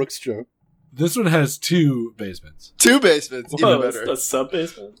Mel Brooks joke. This one has 2 basements. 2 basements, Whoa, even it's better. a sub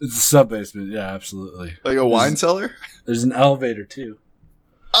basement? It's a sub basement. Yeah, absolutely. Like a wine cellar. There's an elevator too,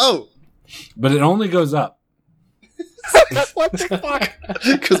 Oh, but it only goes up. What the fuck?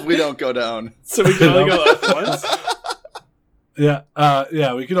 because we don't go down. So we can only go up once? Yeah,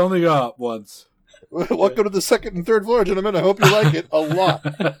 yeah. We can only go up once. Welcome to the second and third floor, gentlemen. I hope you like it a lot.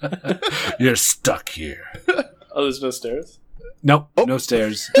 You're stuck here. Oh, there's no stairs? Nope, no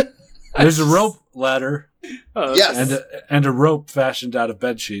stairs. There's a rope ladder Oh, that's Yes. nice. and a rope fashioned out of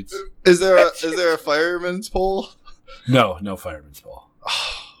bed sheets. Is there a fireman's pole? No fireman's pole.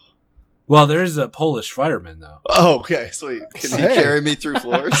 Well, there is a Polish fireman though. Oh, okay, sweet. Can he Hey. carry me through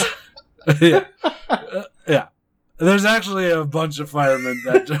floors? Yeah, yeah. There's actually a bunch of firemen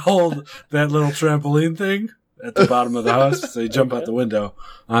that hold that little trampoline thing at the bottom of the house. So you jump out the window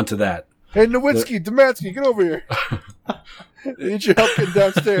onto that. Hey, Nowitzki, Demansky, get over here. I need your help getting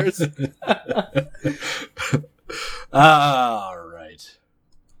downstairs. All right.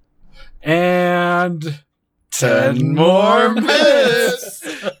 And 10 more minutes.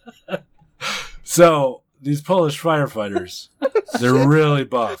 So these Polish firefighters, they're really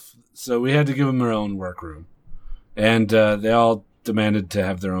buff. So we had to give them their own workroom. And they all demanded to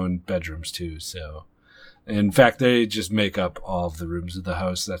have their own bedrooms too. So, in fact, they just make up all of the rooms of the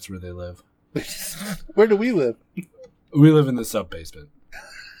house. That's where they live. Where do we live? We live in the sub basement.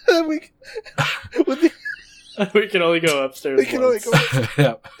 we We can only go upstairs can only once. go.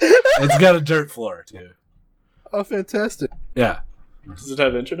 Yeah. It's got a dirt floor too. Oh, fantastic. Yeah. Does it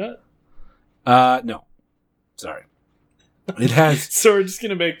have internet? No. Sorry. It has. So we're just going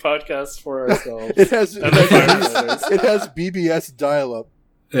to make podcasts for ourselves. It has And the firefighters. it has BBS dial-up.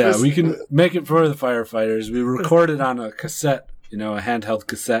 Yeah, we can make it for the firefighters. We record it on a cassette, a handheld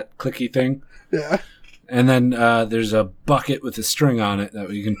cassette clicky thing. Yeah. And then there's a bucket with a string on it that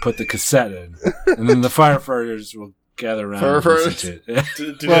we can put the cassette in. And then the firefighters will gather around and listen to it.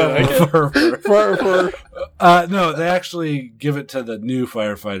 Do they like it? For No, they actually give it to the new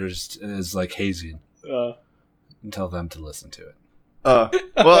firefighters as like hazing and tell them to listen to it. Well,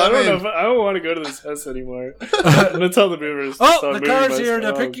 I don't know if I don't want to go to this house anymore. I'm going to tell the movers. to Oh, stop the moving car's my here to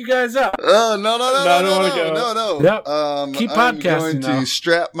stuff. pick you guys up. No, No, I don't wanna go. no. Yep. Keep I'm podcasting going now. to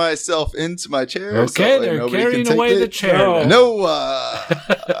strap myself into my chair. Okay, so they're nobody carrying can take away the it. chair. No.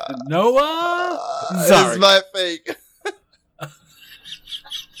 Noah. Noah? Sorry. It's my fake.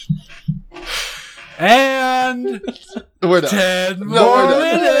 And We're done. 10 No, more we're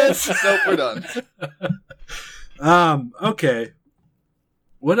done. minutes. Nope, we're done. Okay.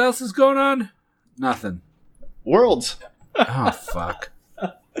 What else is going on? Nothing. Worlds. Oh, fuck.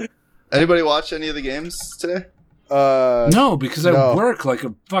 Anybody watch any of the games today? No, because I No. work like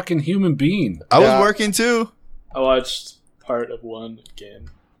a fucking human being. I was Yeah. working too. I watched part of one game.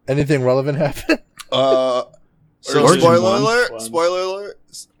 anything relevant happen? So Origin spoiler one. alert. Spoiler alert.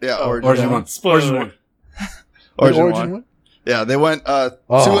 Yeah, Oh, Origin. Origin 1. Spoiler. Origin 1. Origin Origin one. one? Yeah, they went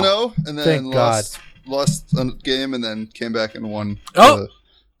 2-0 and then thank lost a game and then came back and won. Oh!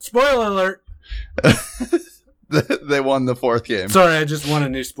 Spoiler alert. They won the fourth game. Sorry, I just won a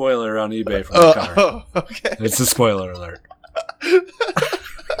new spoiler on eBay for my car. Oh, okay. It's a spoiler alert.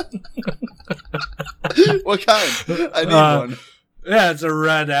 What kind? I need one. Yeah, it's a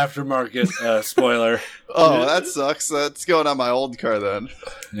red aftermarket spoiler. Oh, that sucks. That's going on my old car then.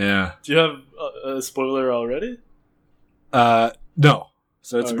 Yeah. Do you have a spoiler already? No.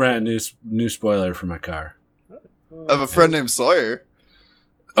 So it's a Okay. brand new spoiler for my car. I have a friend named Sawyer.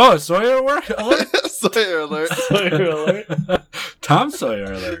 Oh, Sawyer alert? Sawyer alert. Sawyer alert. Tom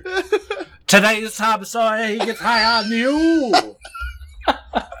Sawyer alert. Today's Tom Sawyer, he gets high on you.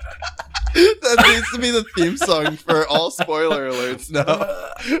 That needs to be the theme song for all spoiler alerts now.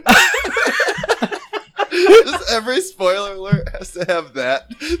 Just every spoiler alert has to have that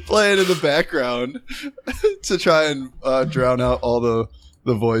playing in the background to try and drown out all the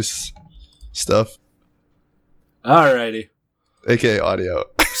voice stuff. Alrighty. AKA audio.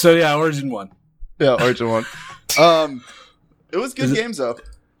 So yeah, Origin 1. Yeah, Origin 1. It was good games though.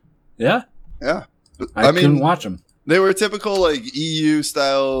 Yeah? Yeah. I couldn't watch them. They were typical like EU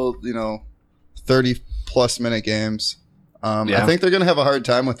style, 30 plus minute games. I think they're going to have a hard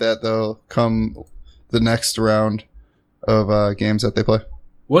time with that though come the next round of games that they play.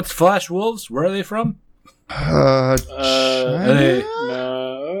 What's Flash Wolves? Where are they from? China?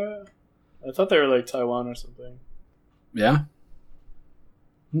 No. I thought they were like Taiwan or something. Yeah.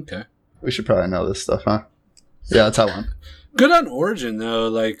 Okay. We should probably know this stuff, huh? Yeah, Taiwan. Good on Origin though.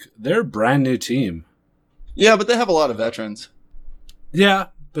 Like they're a brand new team. Yeah, but they have a lot of veterans. Yeah,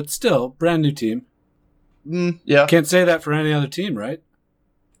 but still, brand new team. Yeah. Can't say that for any other team, right?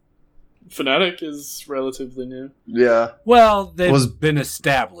 Fnatic is relatively new. Yeah. Well, they've been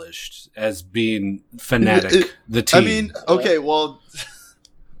established as being Fnatic, the team. I mean, okay, well...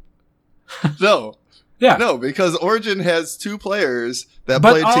 No. Yeah. No, because Origin has two players that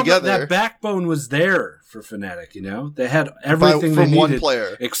but played together. That backbone was there for Fnatic, you know? They had everything from they one needed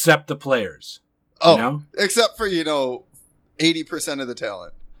player. except the players. Oh, you know? Except for, 80% of the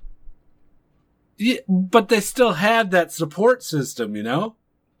talent. Yeah, but they still had that support system, you know?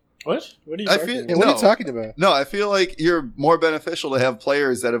 What? What are you I talking feel- about? Yeah, what are you talking about? No, I feel like you're more beneficial to have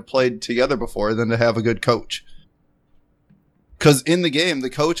players that have played together before than to have a good coach. Because in the game, the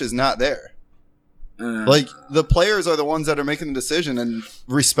coach is not there. Like, the players are the ones that are making the decision and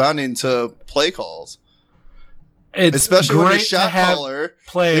responding to play calls. It's Especially when great your shot to have caller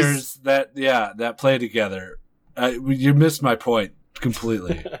players that play together. You missed my point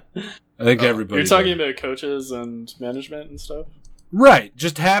completely. I think everybody. You're talking did. about coaches and management and stuff? Right?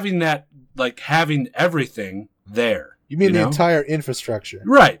 Just having that, like having everything there. You mean the know? entire infrastructure?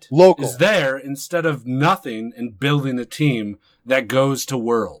 Right? Local. Is there instead of nothing and building a team that goes to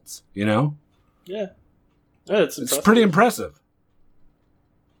Worlds. You know? Yeah. It's pretty impressive.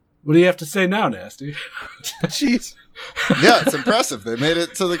 What do you have to say now, Nasty? Jeez. Yeah, it's impressive. They made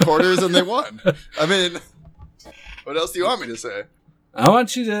it to the quarters and they won. I mean, what else do you want me to say? I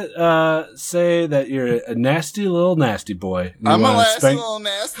want you to say that you're a nasty little nasty boy. I'm a little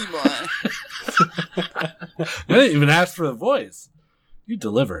nasty boy. I didn't even ask for the voice. You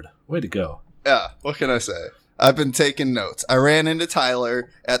delivered. Way to go. Yeah, what can I say? I've been taking notes. I ran into Tyler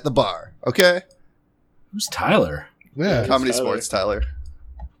at the bar, okay? Who's Tyler? Yeah. Comedy Tyler. Sports Tyler.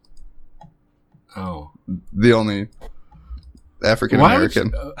 Oh. The only African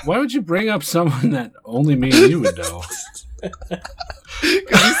American. Why would you bring up someone that only me and you would know?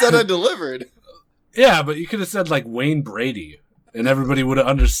 Because you said I delivered. Yeah, but you could have said like Wayne Brady, and everybody would have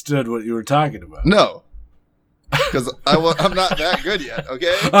understood what you were talking about. No. Because I'm not that good yet,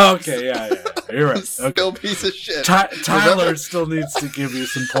 okay? Oh, okay, yeah. You're right. Okay. Still piece of shit. Tyler Remember? still needs to give you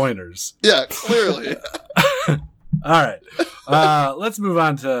some pointers. Yeah, clearly. All right. Let's move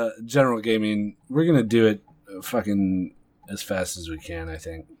on to general gaming. We're going to do it fucking as fast as we can, I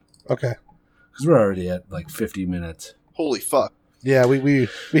think. Okay. Because we're already at like 50 minutes. Holy fuck. Yeah, we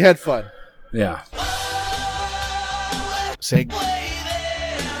had fun. Yeah. Say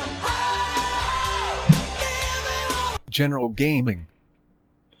general gaming.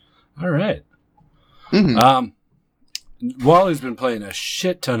 All right. Mhm. Wally's been playing a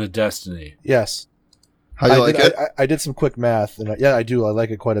shit ton of Destiny. Yes. How you like it? I did some quick math, and I do. I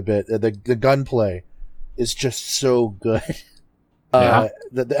like it quite a bit. The gunplay is just so good. Yeah.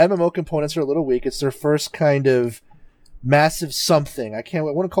 The MMO components are a little weak. It's their first kind of massive something. I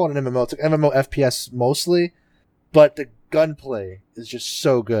want to call it an MMO. It's like MMO FPS mostly, but the gunplay is just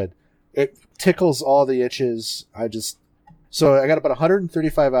so good. It tickles all the itches. So I got about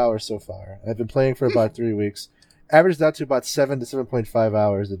 135 hours so far. I've been playing for about 3 weeks. Averaged out to about 7 to 7.5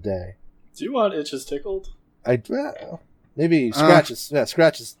 hours a day. Do you want itches tickled? Maybe scratches. Yeah,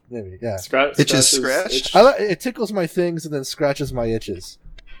 scratches. Maybe. Yeah. Itches scratched? It tickles my things and then scratches my itches.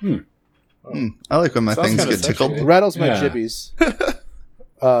 I like when my Sounds things kinda get tickled. It rattles my Yeah. jibbies.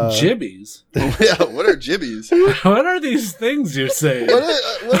 Jibbies? Yeah, what are jibbies? What are these things you're saying? What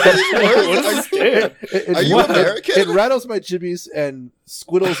are these words? What is this game? Are you American? It rattles my jibbies and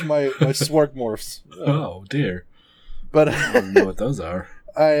squiddles my Swargmorphs. Oh, dear. But I don't know what those are.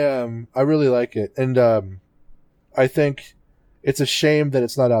 I really like it, and I think It's a shame that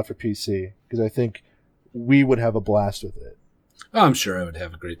it's not out for PC because I think we would have a blast with it. Oh, I'm sure I would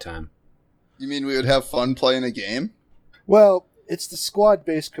have a great time. You mean we would have fun playing a game? Well, it's the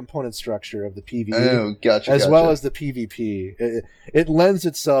squad-based component structure of the PvE, Oh, gotcha. as well as the PvP. It lends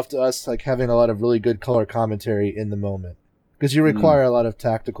itself to us like having a lot of really good color commentary in the moment because you require a lot of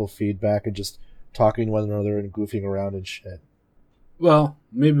tactical feedback and just talking to one another and goofing around and shit. Well,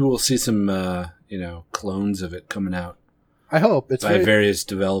 maybe we'll see some, clones of it coming out I hope it's by various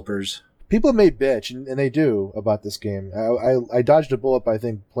developers. People may bitch, and they do, about this game. I dodged a bullet by, I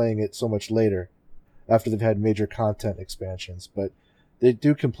think, playing it so much later, after they've had major content expansions. But they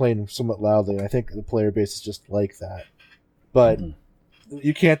do complain somewhat loudly, and I think the player base is just like that. But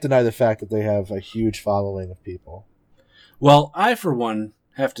you can't deny the fact that they have a huge following of people. Well, I, for one,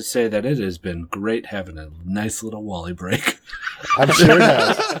 have to say that it has been great having a nice little Wally break. I'm sure it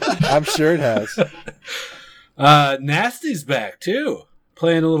has. I'm sure it has. Nasty's back, too.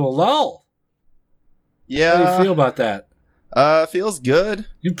 Playing a little LOL. Yeah. How do you feel about that? Feels good.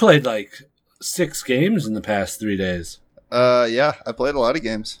 You played like 6 games in the past 3 days. Yeah, I played a lot of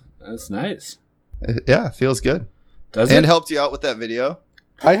games. That's nice. Yeah, feels good. Does And it? helped you out with that video.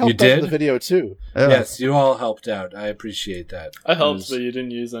 I helped You out did? with the video, too. Yeah. Yes, you all helped out. I appreciate that. I helped, It was- but you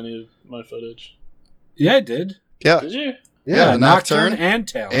didn't use any of my footage. Yeah, I did. Yeah. Did you? Yeah, Nocturne Nocturne and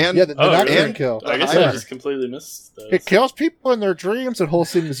Talon. and Yeah, the Nocturne and- kill. I guess Heimer. I just completely missed those. It kills people in their dreams. The whole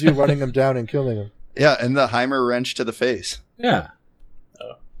scene is you running them down and killing them. yeah, and the Heimer wrench to the face. Yeah.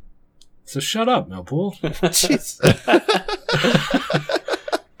 Oh. So shut up, Millpool. Jeez.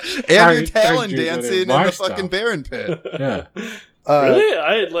 And Sorry, your Talon thank you, dancing in whatever. the fucking Baron pit. Yeah. Really?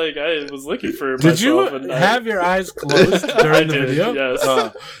 I was looking for Did you myself. And have your eyes closed during the did, video?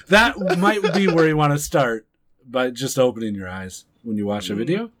 yes. That might be where you want to start, by just opening your eyes when you watch a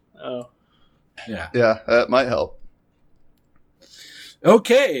video. Oh. Yeah. Yeah, that might help.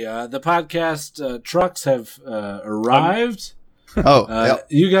 Okay, the podcast trucks have arrived. Oh, yeah.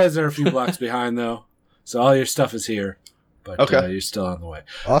 You guys are a few blocks behind, though, so all your stuff is here, but Okay. you're still on the way.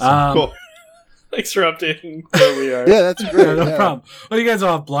 Awesome. Cool. Thanks for updating where we are. Yeah, that's great. Yeah, no yeah. problem. Well, you guys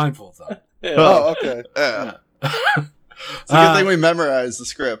all have blindfolds on. Yeah. Oh, okay. Yeah. Yeah. It's a good thing we memorized the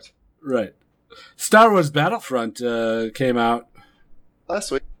script Right. Star Wars Battlefront came out.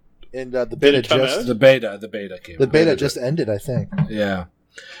 last week. And the Did beta it come just out? The beta came the out. beta just ended, I think. Yeah.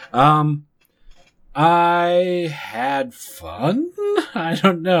 I had fun. I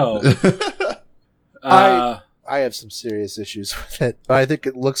don't know. I have some serious issues with it, but I think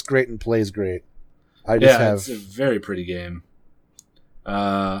it looks great and plays great. I just yeah, have it's a very pretty game.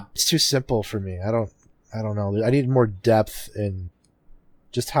 it's too simple for me. I don't know. I need more depth in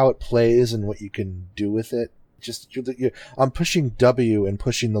just how it plays and what you can do with it. Just I'm pushing W and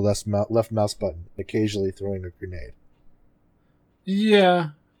pushing the left mouse button, occasionally throwing a grenade. Yeah,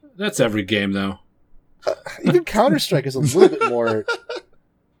 that's every game though. Even Counter-Strike is a little bit more.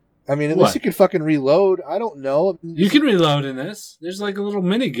 I mean, at least What? you can fucking reload. I don't know. You can reload in this. There's like a little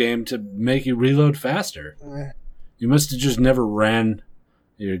mini game to make you reload faster. Eh, You must have just never ran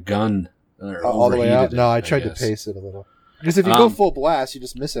your gun or all the way out. overheated it, No, I tried to guess. pace it a little. Because if you go Um, full blast, you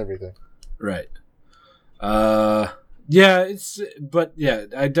just miss everything. Right. But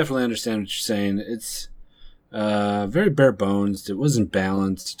I definitely understand what you're saying. It's very bare bones. It wasn't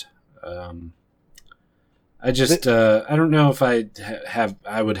balanced. I don't know if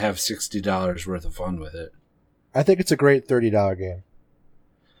I would have $60 worth of fun with it. I think it's a great $30 game.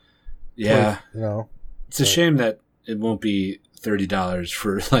 Yeah. You know? It's a shame that it won't be $30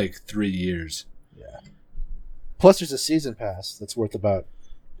 for like 3 years. Yeah. Plus, there's a season pass that's worth about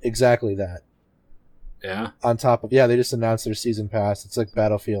exactly that. Yeah. On top of they just announced their season pass. It's like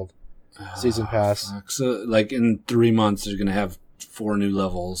Battlefield season pass. Fuck. So like in 3 months, they're gonna have 4 new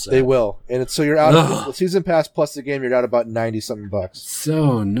levels. They will, and it's so you're out Ugh. of the season pass plus the game. You're out about $90 something bucks.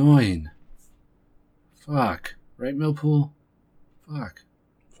 So annoying. Fuck. Right, Millpool? Fuck.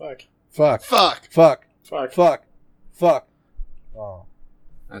 Fuck. Fuck. Fuck. Fuck. Fuck. Fuck. Fuck. Oh.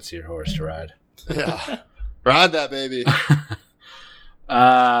 That's your horse to ride. Yeah. Ride that baby.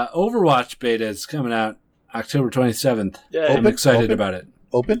 Overwatch beta is coming out October 27th. Yeah. I'm excited Open? about it. Me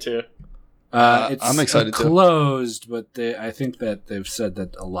Open? too. It's I'm excited too. closed, but I think that they've said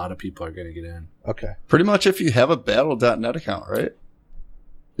that a lot of people are going to get in. Okay. Pretty much if you have a Battle.net account, right?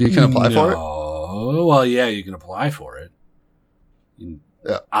 You can apply for it? Oh, well, yeah, you can apply for it. You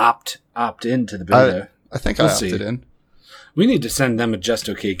Yeah. opt into the beta. I think We'll I opted see. in. We need to send them a Just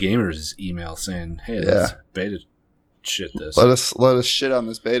Okay Gamers email saying, "Hey, let's beta shit this. Let us shit on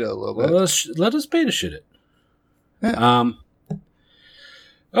this beta a little bit. Let us beta shit it." Yeah.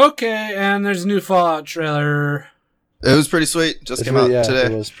 Okay, and there's a new Fallout trailer. It was pretty sweet. Just It's came really- out yeah, It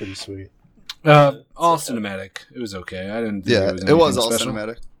today. was pretty sweet. All cinematic. It was okay. I didn't. Think Yeah, it was, it was anything all special.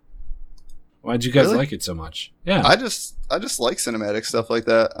 cinematic. Why'd you guys Really? like it so much? Yeah. I just like cinematic stuff like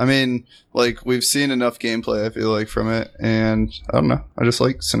that. I mean, like we've seen enough gameplay, I feel like, from it, and I don't know. I just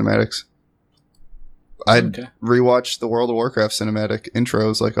like cinematics. I'd Okay. rewatched the World of Warcraft cinematic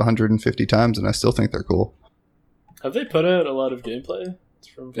intros like 150 times, and I still think they're cool. Have they put out a lot of gameplay?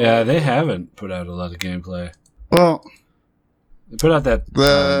 From Yeah, they haven't put out a lot of gameplay. Well, They put out that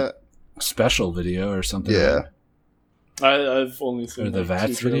the special video or something. yeah, I've only Or seen the like,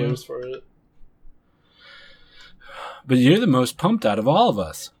 VATS 2 video? trailers for it. But you're the most pumped out of all of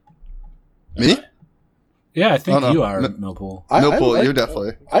us. me. Yeah, I think Oh, no. you are, No. Millpool. Millpool, like- you're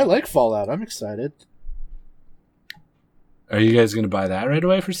definitely. I like Fallout. I'm excited. Are you guys going to buy that right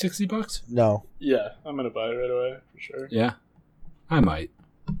away for $60? No, Yeah, I'm gonna buy it right away for sure. Yeah. I might.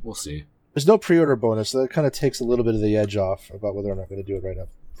 We'll see. there's no pre-order bonus, so that kind of takes a little bit of the edge off about whether or not I'm going to do it right up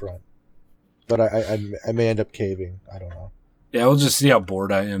front. But I may end up caving. I don't know. Yeah, we'll just see how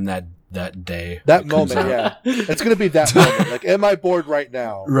bored I am that day. That it comes moment, out. yeah, it's going to be that moment. Like, am I bored right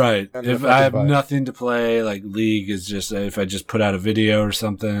now? Right. And If if I I have could buy it. nothing to play, like League is just, if I just put out a video or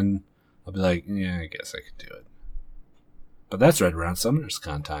something, I'll be like, yeah, I guess I could do it. But that's right around Summoners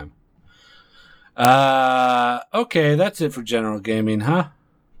Con time. Okay, that's it for general gaming, huh?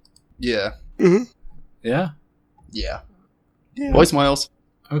 Yeah, Yeah? yeah. Yeah. Voice Miles.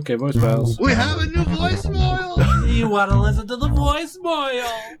 Okay, voice files. We have a new voicemail. You want to listen to the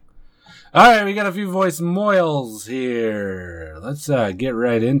voicemail? All right, we got a few voicemails here. Let's get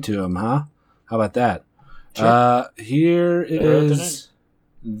right into them, huh? How about that? Here is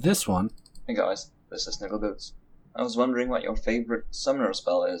this one. Hey guys, this is Nickel Boots. I was wondering what your favorite summoner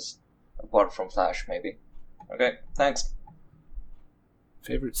spell is, apart from Flash, maybe. Okay, thanks.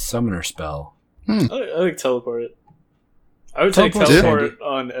 Favorite summoner spell. I like teleport. I would Teleport's take handy. teleport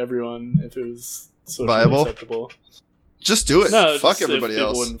on everyone if it was socially Viable? acceptable. Just do it. No, Fuck just everybody if people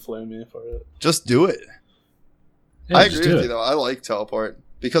else. wouldn't flame me for it. Just do it. Yeah, I just agree do with it. you though. I like teleport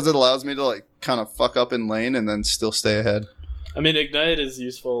because it allows me to like kind of fuck up in lane and then still stay ahead. I mean, ignite is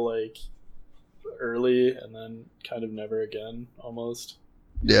useful like early and then kind of never again, almost.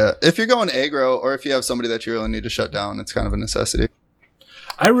 Yeah, if you're going aggro or if you have somebody that you really need to shut down, it's kind of a necessity.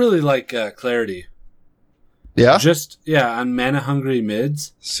 I really like Clarity. Yeah, On mana hungry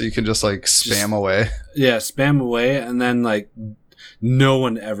mids. so you can just like spam Just- away. Yeah, spam away, and then like no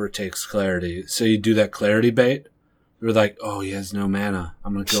one ever takes Clarity. So you do that Clarity bait. You're like, oh, he has no mana.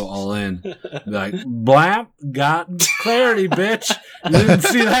 I'm gonna go all in. Be like, blamp, got Clarity, bitch. You didn't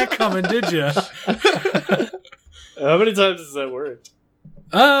see that coming, did you? How many times does that work?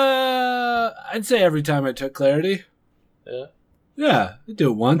 I'd say every time I took Clarity. Yeah. Yeah, I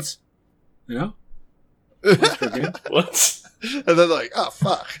do it once. You know, once per game. What? And then like, oh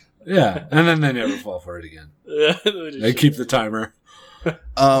fuck. Yeah, and then they never fall for it again. Yeah, They keep the timer.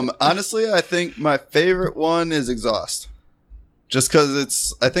 Honestly, I think my favorite one is Exhaust. Just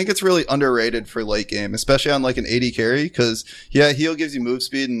because I think it's really underrated for late game, especially on like an AD carry. Because yeah, heal gives you move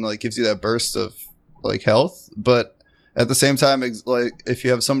speed and like gives you that burst of like health, but at the same time, like if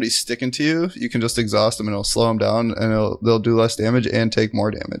you have somebody sticking to you, you can just exhaust them and it'll slow them down, and they'll do less damage and take more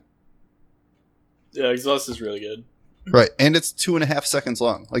damage. Yeah, exhaust is really good. Right, and it's 2.5 seconds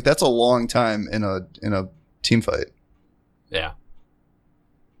long. Like that's a long time in a team fight. Yeah.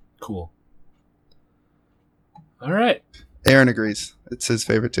 Cool. All right. Aaron agrees; it's his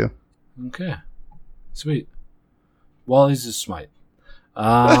favorite too. Okay. Sweet. Wally's is smite.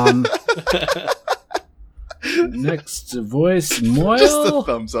 Next voice Moyle. Just a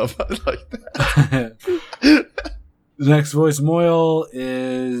thumbs up. I like that. The next voice Moyle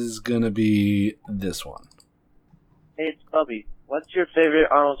is gonna be this one. Hey, it's Bubby. What's your favorite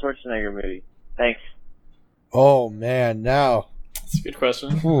Arnold Schwarzenegger movie? Thanks. Oh man, now That's a good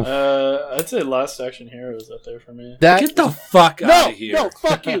question. Oof. I'd say Last Action Hero is up there for me. that Get the fuck out no, of here. no,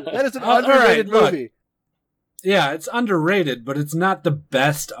 fuck you. That is an All right, underrated look. movie. Yeah, it's underrated, but it's not the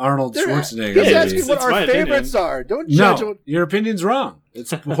best Arnold Schwarzenegger He's Yeah, asking movie. what it's our my favorites are. Don't judge. No, What, your opinion's wrong. It's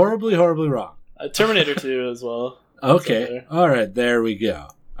horribly, horribly wrong. Terminator 2 as well. Okay. All right. There we go.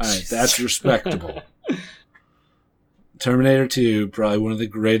 All right. That's respectable. Terminator 2, probably one of the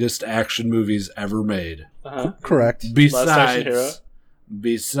greatest action movies ever made. Uh-huh. correct. Last Action Hero.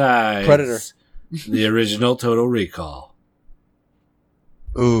 Besides Predator. the original Total Recall.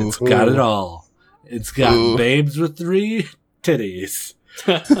 Ooh, It's got Ooh. it all. It's got Ooh. babes with 3 titties.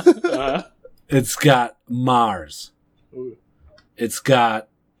 Uh-huh. It's got Mars. Ooh. It's got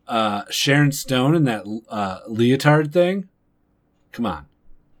Sharon Stone in that leotard thing. Come on.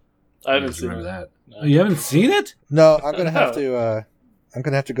 I You haven't guys seen remember that. that. Oh, you haven't seen it? No, I'm gonna have to. I'm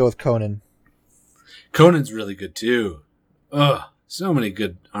gonna have to go with Conan. Conan's really good too. Ugh, so many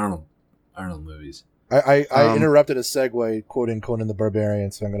good Arnold movies. I interrupted a segue quoting Conan the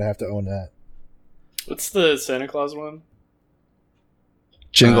Barbarian, so I'm gonna have to own that. What's the Santa Claus one?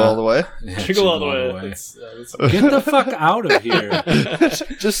 Jingle all the way. Yeah, Jingle all the way. That's- Get the fuck out of here.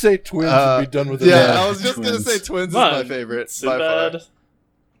 Just say twins and be done with it. Yeah, Yeah, I was just gonna Twins. say Twins is Come on, my favorite by Sinbad. far.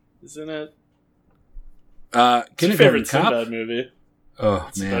 Isn't it? What's What's your Kindergarten favorite Cop? Sinbad movie? Oh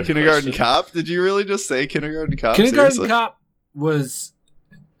It's man, about- Kindergarten Question. Cop? Did you really just say Kindergarten Cop? Kindergarten Seriously? Cop was.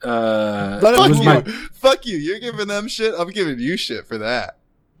 Let Fuck him was you. my Fuck you. You're giving them shit. I'm giving you shit for that.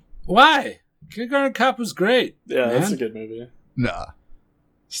 why? Kindergarten Cop was great. Yeah, man. that's a good movie. Nah.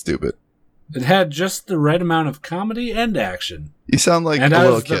 Stupid. It had just the right amount of comedy and action, You sound like and a I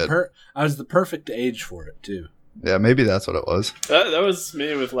little was kid. I was the perfect age for it too. Yeah, maybe that's what it was. That was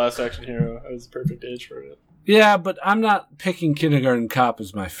me with Last Action Hero. I was the perfect age for it. Yeah, but I'm not picking Kindergarten Cop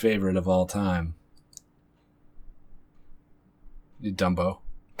as my favorite of all time. You Dumbo.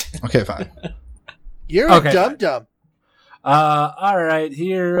 Okay, fine. You're Okay. a dum dum. All right.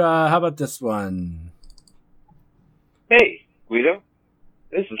 Here, how about this one? Hey, Guido.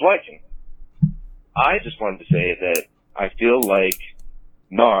 This is Lycan. I just wanted to say that I feel like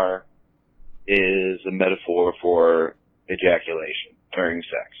NAR is a metaphor for ejaculation during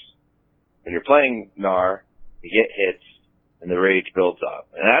sex. When you're playing NAR, you get hits, and the rage builds up.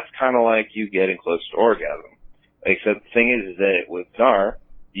 And that's kind of like you getting close to orgasm. Except the thing is that with NAR,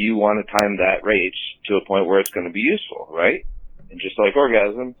 you want to time that rage to a point where it's going to be useful, right? And just like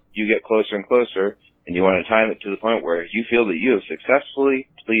orgasm, you get closer and closer, and you want to time it to the point where you feel that you have successfully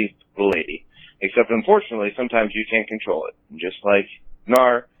pleased the lady. Except unfortunately, sometimes you can't control it. And just like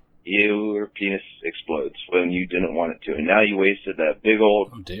NAR, your penis explodes when you didn't want it to. And now you wasted that big old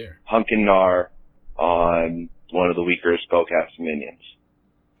Oh dear. hunkin' NAR on one of the weaker spellcast minions.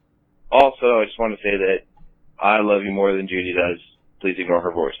 Also, I just want to say that I love you more than Judy does. Please ignore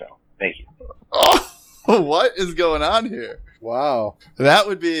her voicemail. Thank you. Oh, what is going on here? Wow. That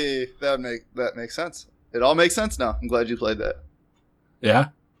makes sense. It all makes sense now. I'm glad you played that. Yeah.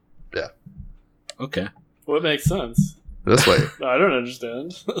 Yeah. Okay. What makes sense? This way. I don't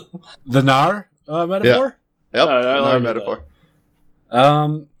understand. The NAR metaphor. Yep. I Another like metaphor.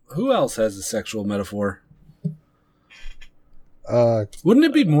 Who else has a sexual metaphor? Uh, Wouldn't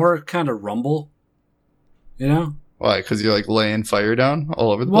it be more kind of Rumble? You know? Why? Because you're like laying fire down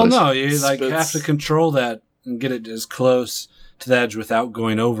all over the Well, place? no, you like Spits. have to control that and get it as close to the edge without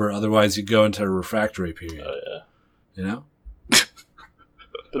going over. Otherwise, you go into a refractory period. Oh yeah, You know?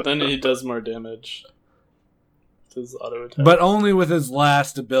 but then he does more damage. With his auto attack. But only with his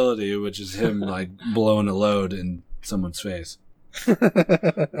last ability, which is him like blowing a load in someone's face. You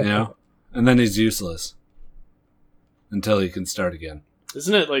know? And then he's useless until he can start again.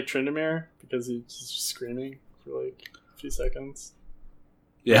 Isn't it like Tryndamere because he's just screaming for like a few seconds?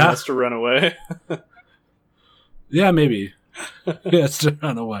 He Yeah, has to run away. yeah, maybe. He has to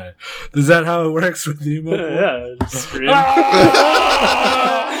run away. Is that how it works with you? Mo? Yeah, just scream.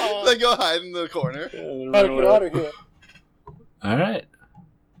 They go hide in the corner. Yeah, and then gotta run get away. out of here. All right.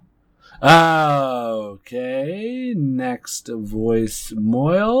 Okay. Next voice,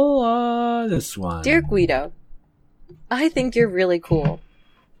 Moyle. This one. Dear Guido, I think you're really cool.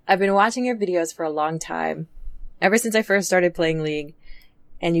 I've been watching your videos for a long time, ever since I first started playing League,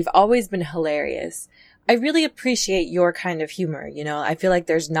 and you've always been hilarious. I really appreciate your kind of humor, you know? I feel like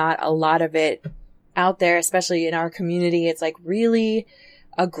there's not a lot of it out there, especially in our community. It's like really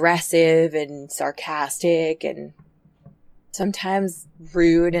aggressive and sarcastic and sometimes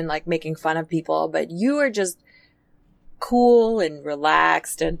rude and like making fun of people, but you are just cool and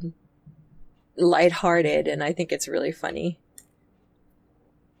relaxed and lighthearted, and I think it's really funny.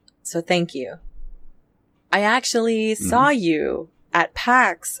 So thank you. I actually saw you at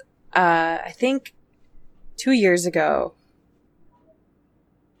PAX, I think 2 years ago.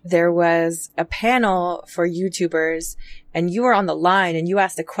 There was a panel for YouTubers, and you were on the line and you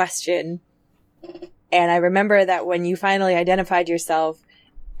asked a question. And I remember that when you finally identified yourself,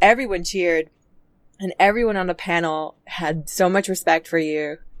 everyone cheered, and everyone on the panel had so much respect for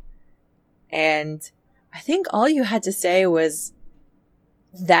you. And I think all you had to say was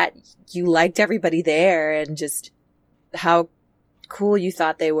that you liked everybody there and just how cool you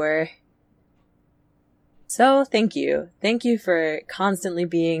thought they were. So thank you. Thank you for constantly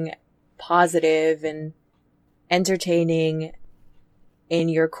being positive and entertaining in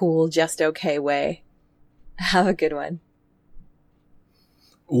your cool, just okay way. Have a good one.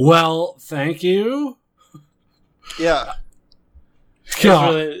 Well, thank you. Yeah.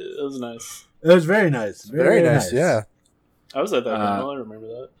 It was nice. It was very nice. Very nice. Yeah. I was at that panel. I remember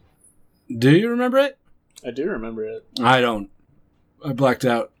that. Do you remember it? I do remember it. I don't. I blacked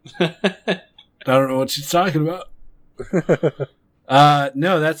out. I don't know what she's talking about.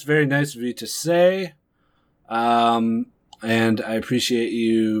 No, that's very nice of you to say. And I appreciate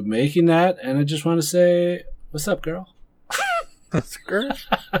you making that. And I just want to say, what's up, girl? Girl?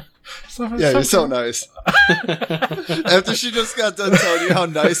 Yeah, you're so nice. After she just got done telling you how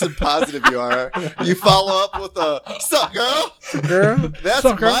nice and positive you are, you follow up with a "Sup, girl?" Girl? That's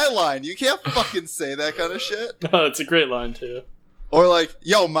Sup, girl? my line. You can't fucking say that kind of shit. Oh, it's a great line too. Or like,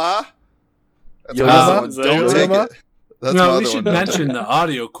 "Yo, ma." That's Yo, my ma? other one. Is that Don't your take ma? it. That's my No, we other should one. mention the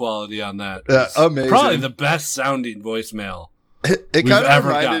audio quality on that. Yeah, It's amazing. Probably the best sounding voicemail It we've kind of ever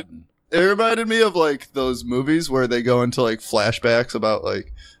reminded. gotten. It reminded me of like those movies where they go into like flashbacks about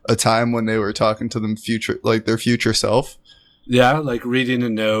like a time when they were talking to them future, like their future self. Yeah, like reading a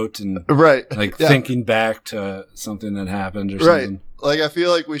note and Right. like Yeah. thinking back to something that happened or Right. something. Like I feel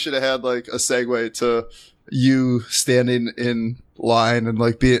like we should have had like a segue to you standing in line and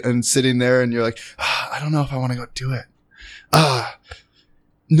like and sitting there and you're like, I don't know if I want to go do it.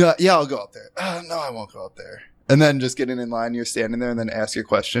 No, yeah, I'll go up there. No, I won't go up there. And then just getting in line, you're standing there and then ask your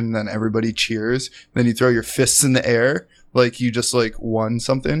question and then everybody cheers. Then you throw your fists in the air like you just like won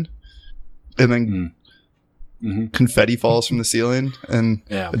something. And then Mm-hmm. confetti falls from the ceiling and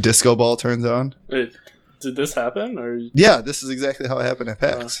Yeah. a disco ball turns on. Wait, did this happen or? Yeah, this is exactly how it happened at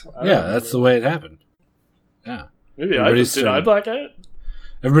PAX. I don't Yeah, remember. that's the way it happened. Yeah. Maybe Everybody's did I black out?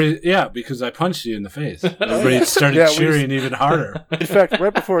 Everybody, yeah, because I punched you in the face. Everybody started Yeah, we cheering even harder. In fact,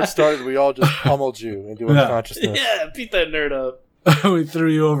 right before it started, we all just pummeled you into Yeah. unconsciousness. Yeah, beat that nerd up. We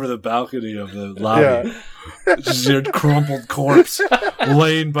threw you over the balcony of the lobby. Yeah. Just your crumpled corpse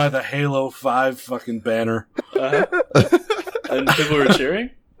laying by the Halo 5 fucking banner. And people were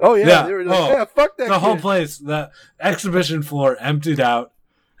cheering. Oh yeah, Yeah. they were like, Oh, yeah, fuck that The whole kid. place, the exhibition floor emptied out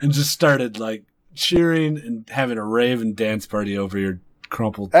and just started like cheering and having a rave and dance party over your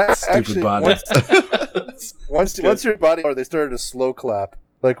crumpled stupid Actually, body. once your body, or they started a slow clap,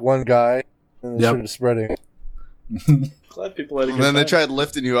 like one guy, and they Yep. started spreading. Glad people had a good And then they time. tried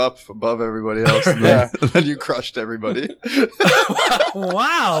lifting you up above everybody else, and Yeah. then you crushed everybody.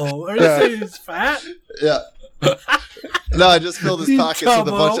 Wow, are you Yeah. saying he's fat? Yeah. No, I just filled his You pockets with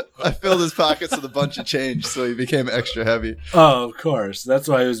a bunch. dumbo. I filled his pockets with a bunch of change, so he became extra heavy. Oh, of course. That's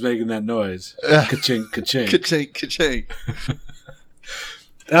why he was making that noise. Yeah. Ka-chink, ka-chink. Ka-chink, ka-chink.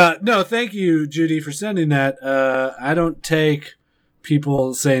 No, thank you, Judy, for sending that. I don't take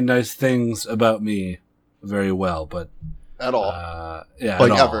people saying nice things about me very well, but At all, yeah,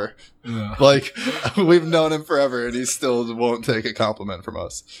 like at all. ever. Yeah. Like we've known him forever, and he still won't take a compliment from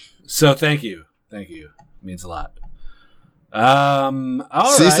us. So thank you, it means a lot. All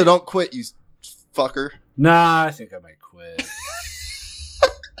See, right. so don't quit, you fucker. Nah, I think I might quit.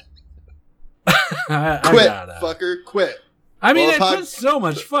 I Quit, gotta. fucker, quit. I mean, Well, the I pod- put so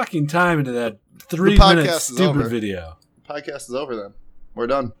much fucking time into that 3 podcast minute is stupid over. video. Podcast is over. Then we're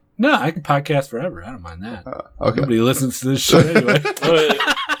done. No, I can podcast forever. I don't mind that. Okay. Nobody listens to this shit anyway. Oh, wait.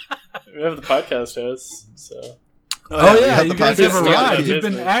 We have the podcast hosts, so. Oh we yeah, have you the guys podcast have together. arrived. You've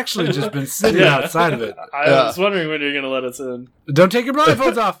been actually just been sitting Yeah. outside of it. I Yeah. was wondering when you're going to let us in. Don't take your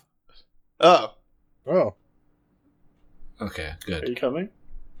blindfolds off. Oh Oh, Okay, Are good. you coming?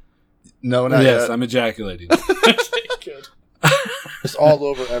 no, not Yes, yet. I'm ejaculating. Good. just all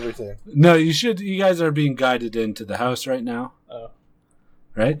over everything. No, you should. You guys are being guided into the house right now, Oh.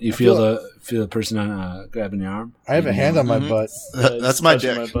 right? You feel the person on grabbing your arm. I have a hand on my Mhm. butt. That's my touching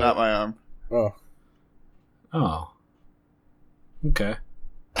dick, my butt. not my arm. Oh, Oh, okay.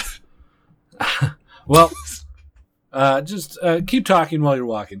 Well, just keep talking while you're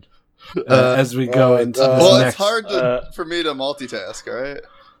walking as we go into this Well, next. it's hard for me to multitask. All right.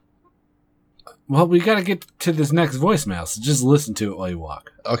 Well, we got to get to this next voicemail, so just listen to it while you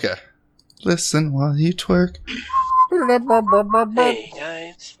walk. Okay. Listen while you twerk. Hey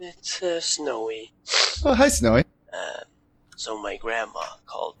guys, it's Snowy. Oh, hi, Snowy. So my grandma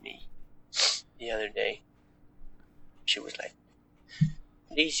called me the other day. She was like,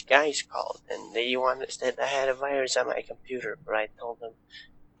 "These guys called and they wanted said I had a virus on my computer, but I told them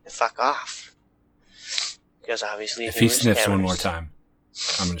to fuck off because obviously If they he were sniffs one scammers. more time,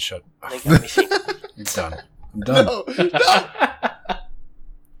 I'm going to shut. They got me thinking. It's done. I'm done. No.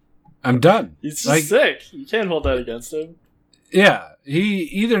 I'm done. He's just Like- sick. You can't hold that against him. Yeah, he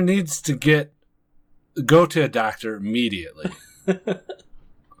either needs to go to a doctor immediately.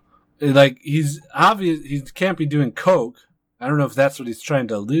 Like he's obvious, he can't be doing coke. I don't know if that's what he's trying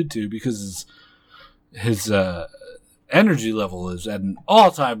to allude to because his energy level is at an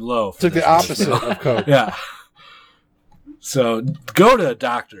all-time low. Took the opposite of Coke. Yeah. So go to a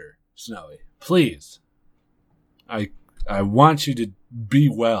doctor, Snowy, please. I want you to be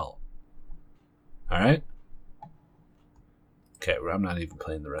well. All right. Okay, well, I'm not even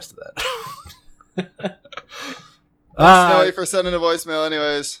playing the rest of that. Snowy for sending a voicemail,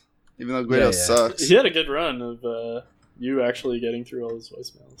 anyways. Even though Guido sucks. He had a good run of you actually getting through all his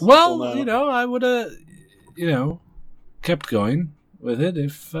voicemails. Well, I would have, kept going with it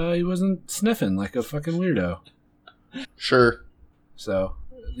if he wasn't sniffing like a fucking weirdo. Sure. So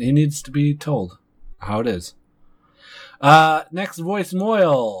he needs to be told how it is. Next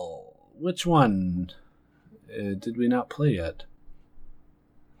voicemail. Which one did we not play yet?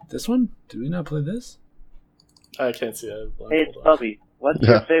 This one? Did we not play this? I can't see it. Hey, it's Bubby. What's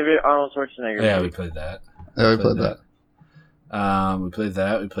your favorite Arnold Schwarzenegger? Yeah, we played that. Yeah, we played that. We played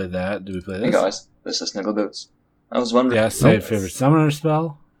that. We played that. Did we play this? Hey guys, this is Sniggle Boots. I was wondering. Yeah, say favorite summoner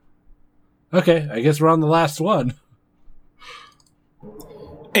spell. Okay, I guess we're on the last one.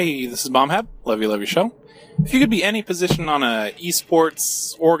 Hey, this is Bombhab. Love your show. If you could be any position on a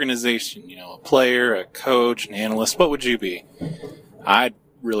esports organization, a player, a coach, an analyst, what would you be? I'd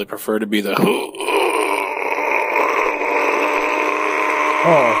really prefer to be the...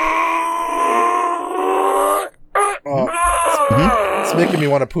 It's making me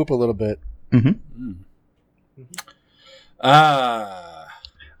want to poop a little bit.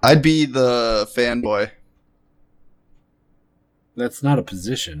 I'd be the fanboy. That's not a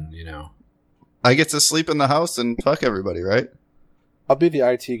position, I get to sleep in the house and fuck everybody, right? I'll be the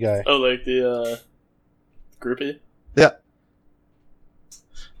IT guy. Oh, like the groupie? Yeah.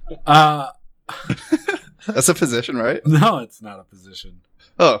 That's a position, right? No, it's not a position.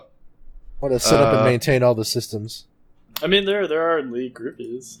 Oh. I want to set up and maintain all the systems. I mean, there are league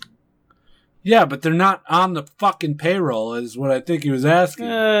groupies. Yeah, but they're not on the fucking payroll, is what I think he was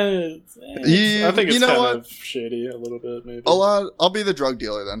asking. I think it's kind of shady a little bit, maybe. I'll be the drug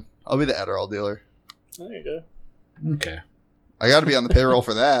dealer then. I'll be the Adderall dealer. There you go. Okay. I got to be on the payroll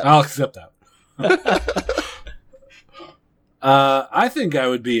for that. I'll accept that. I think I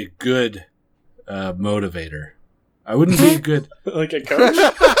would be a good motivator. I wouldn't be a good... like a coach?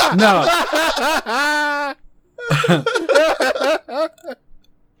 No.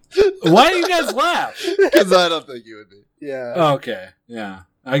 Why do you guys laugh? Because I don't think you would be. Yeah. Okay. Yeah.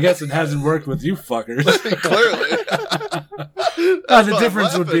 I guess it hasn't worked with you fuckers. Clearly. The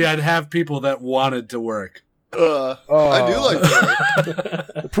difference would be I'd have people that wanted to work. I do like to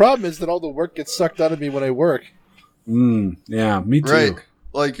work. The problem is that all the work gets sucked out of me when I work. Yeah, me too. Right.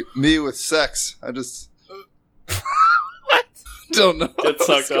 Like me with sex. I just... What? Don't know. Get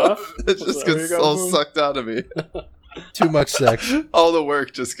sucked off? It just gets all sucked out of me. Too much sex. All the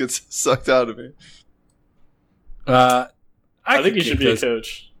work just gets sucked out of me. I think you should be a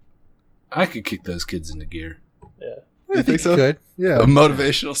coach. I could kick those kids into gear. Yeah. You think so? Good. Yeah. A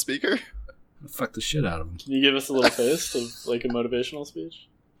motivational speaker? Fuck the shit out of them. Can you give us a little taste of like a motivational speech?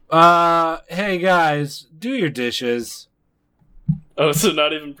 Hey guys, do your dishes. Oh, so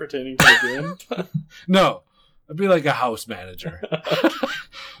not even pertaining to the game? No, I'd be like a house manager.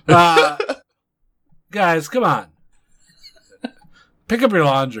 Guys, come on. Pick up your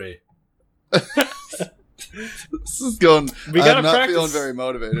laundry. This is going... I'm not feeling very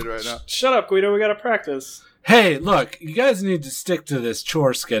motivated right now. Shut up, Guido. We gotta practice. Hey, look, you guys need to stick to this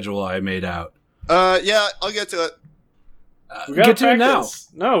chore schedule I made out. Yeah, I'll get to it. We gotta get to it now. practice.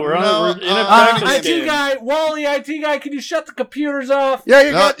 No, we're in a practice IT game. guy, Wally, IT guy, can you shut the computers off? Yeah,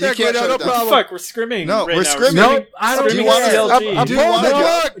 you got that, Guido. No it down. problem. Fuck, we're scrimming. No, right we're now. scrimming. Nope, I don't Do you care. want CLG. Do you want a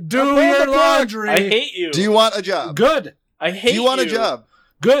job? Do your laundry. I hate you. Do you want a job? Good. I hate Do you want a job?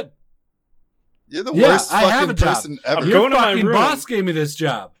 Good. You're the Yeah, worst I have fucking a job. person ever. I'm Your going to my fucking room. boss gave me this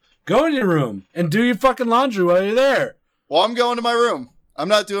job. Go in your room and do your fucking laundry while you're there. Well, I'm going to my room. I'm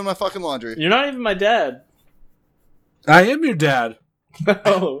not doing my fucking laundry. You're not even my dad. I am your dad.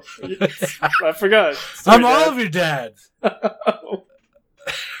 Oh, I forgot. I'm all of your dads.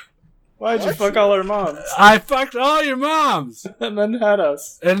 Why'd you fuck all our moms? I fucked all your moms. And then had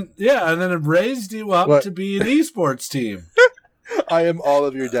us. And yeah, and then it raised you up to be an esports team. I am all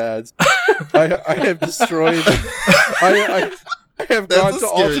of your dads. I have destroyed. I have gone to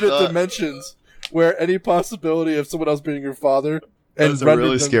alternate dimensions where any possibility of someone else being your father. That's a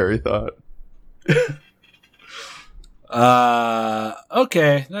really scary thought.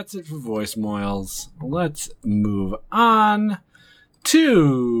 Okay, that's it for voicemails. Let's move on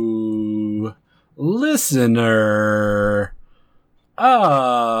to listener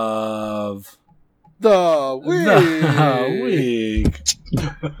of the week.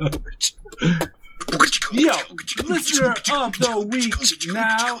 Yo, listener of the week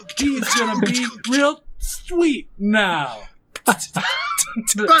now. He's gonna be real sweet now.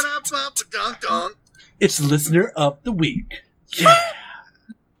 It's listener of the week. Yeah.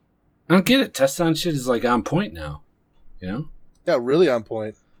 I don't get it. Test sound shit is like on point now. You know? Yeah, really on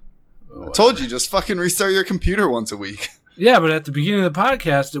point. I told you, just fucking restart your computer once a week. Yeah, but at the beginning of the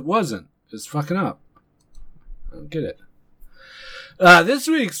podcast, it wasn't. It's fucking up. I don't get it. This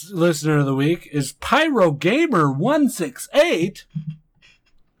week's listener of the week is PyroGamer168.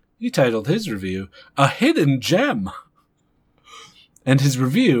 He titled his review, A Hidden Gem. And his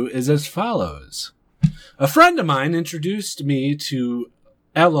review is as follows. A friend of mine introduced me to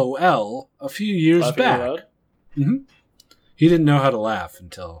LOL a few years back. Mm-hmm. He didn't know how to laugh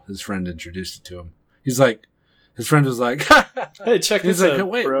until his friend introduced it to him. His friend was like, hey, check this out,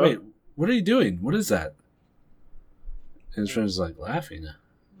 wait, bro. Wait, what are you doing? What is that? And his friend was like, laughing.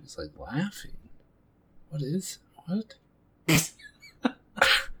 He's like, laughing? What is? What?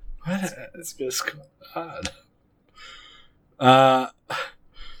 What? That's good. God.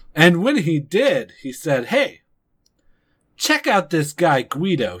 And when he did, he said, hey, check out this guy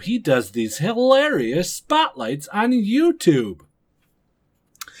Guido. He does these hilarious spotlights on YouTube.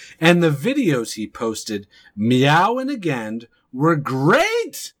 And the videos he posted, Meow and Again, were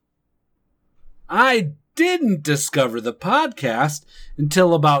great. I didn't discover the podcast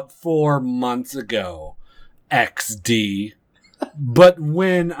until about 4 months ago. XD. But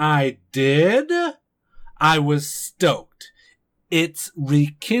when I did, I was stoked. It's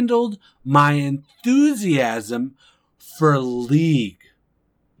rekindled my enthusiasm for League.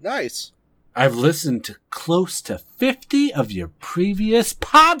 Nice. I've listened to close to 50 of your previous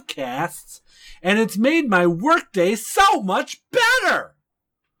podcasts, and it's made my workday so much better.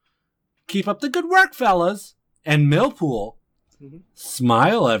 Keep up the good work, fellas. And Millpool,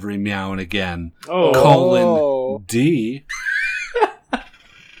 smile every meow and again. Oh. D.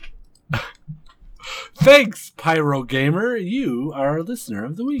 Thanks, Pyro Gamer. You are our listener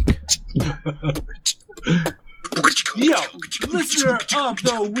of the week. Yo, listener of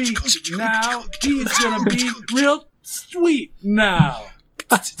the week now. He's gonna be real sweet now.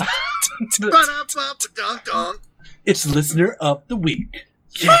 It's listener of the week.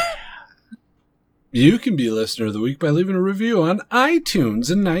 Yeah. You can be listener of the week by leaving a review on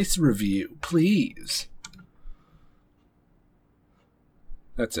iTunes. A nice review, please.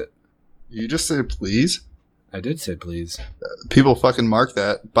 That's it. You just said please? I did say please. People fucking mark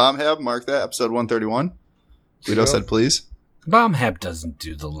that. Bombhab, mark that. Episode 131. Guido said please. Bombhab doesn't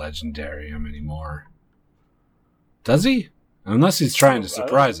do the Legendarium anymore. Does he? Unless he's trying to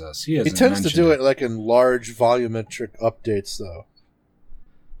surprise us. He tends to do it like in large volumetric updates, though.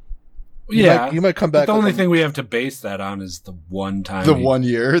 You might come back. The only thing we have to base that on is the one time. The 1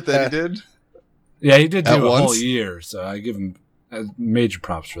 year that he did? Yeah, he did do a whole year, so I give him major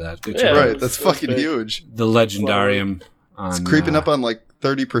props for that. Good job. Right, that's fucking huge. The Legendarium. It's creeping up on like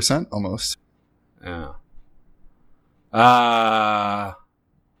 30% almost. Yeah.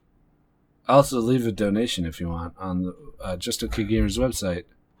 Also, leave a donation if you want on the Just OK Gamers website.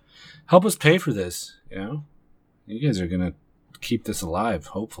 Help us pay for this. You know, you guys are gonna keep this alive,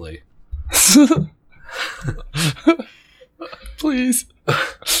 hopefully. Please.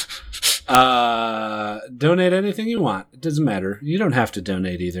 Donate anything you want. It doesn't matter. You don't have to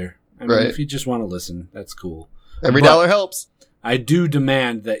donate either. I mean, if you just want to listen, that's cool. Every dollar helps. I do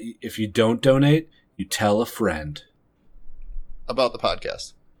demand that if you don't donate, you tell a friend. About the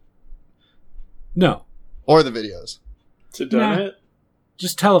podcast. No. Or the videos. To donate?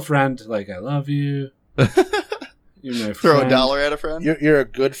 Just tell a friend, like, I love you. You're my friend. Throw $1 at a friend? You're a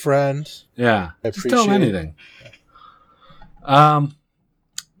good friend. Yeah. I just tell them anything.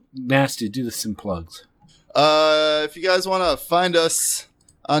 Nasty, do the sim plugs. If you guys want to find us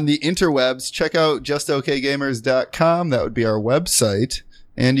on the interwebs, check out justokgamers.com. That would be our website.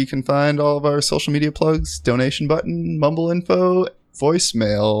 And you can find all of our social media plugs, donation button, mumble info,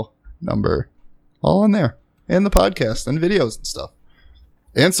 voicemail number. All on there. And the podcast and videos and stuff.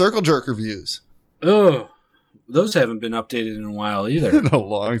 And Circle Jerk reviews. Oh, those haven't been updated in a while either. In a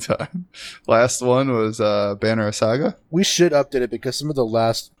long time. Last one was Banner of Saga. We should update it because some of the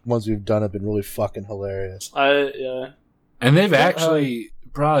last ones we've done have been really fucking hilarious. Yeah. And they've actually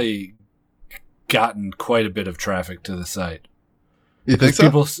probably gotten quite a bit of traffic to the site. You think so?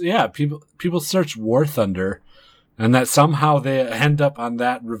 People search War Thunder, and that somehow they end up on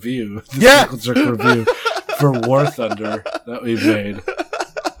that review, the Circle Jerk review for War Thunder that we made.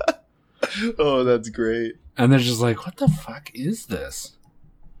 Oh, that's great. And they're just like, what the fuck is this?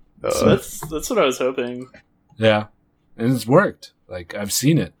 So that's what I was hoping. Yeah. And it's worked. Like, I've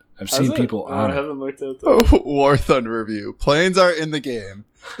seen it. I've Has seen it? people Oh, on I it. haven't looked at that. War Thunder review. Planes are in the game.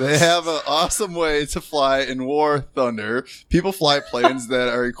 They have an awesome way to fly in War Thunder. People fly planes that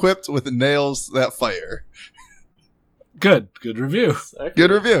are equipped with nails that fire. Good review. Excellent.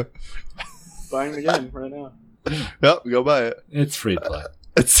 Good review. Buying the game right now. Yep, go buy it. It's free to play.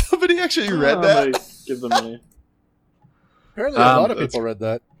 And somebody actually read I'm that. gonna give them money. Apparently, a lot of people read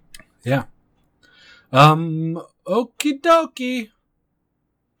that. Yeah. Okie dokie.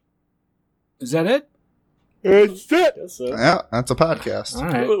 Is that it? It's it. Guess so. Yeah, that's a podcast. All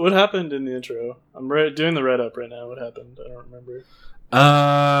right. What happened in the intro? I'm doing the read up right now. What happened? I don't remember.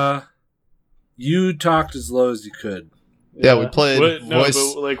 You talked as low as you could. Yeah, we played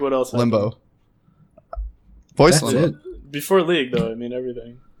voice but like what else? Happened? limbo. Voice That's limbo. it. Before League, though, I mean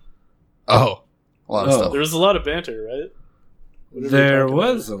everything. Oh, a lot of Oh. stuff. There was a lot of banter, right? What did we There talk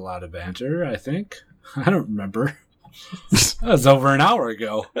was a lot of banter, I think. I don't remember. That was over an hour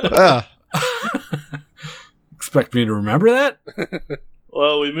ago. Ah, Expect me to remember that? about?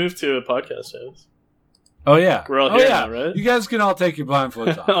 Well, we moved to a podcast house. Oh, yeah. We're all oh, here yeah. now, right? You guys can all take your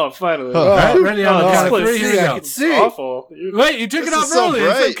blindfolds off. Oh, finally! Oh. All right, ready on the this count of place three? Here we is go. It's see. awful. Wait, you took This it off is so early. It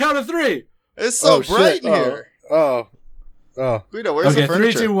bright. said count of three. it's so Oh, bright shit. in here. Oh. Guido, where's Okay, the 3,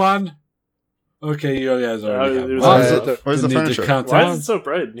 furniture? 2, 1. Okay, you guys already have there's one. a- So Where's the didn't need to furniture? count Why down. is it so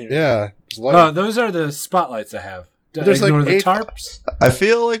bright in here? Yeah. It's light. Oh, those are the spotlights I have. There's Ignore like the 8 tarps. I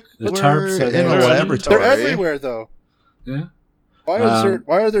feel like The we're tarps are in there. a They're laboratory. They're everywhere, though. Yeah. Why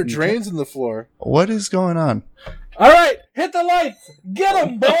are there okay. drains in the floor? What is going on? All right, hit the lights. Get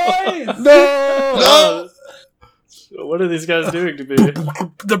them, boys. No! What are these guys doing to me?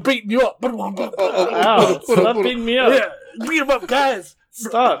 They're beating you up. Ow! Stop beating me up! Yeah, beat them up, guys.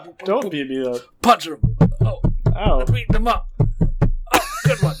 Stop! Don't beat me up! Punch them. Oh, Ow! beating them up. Oh,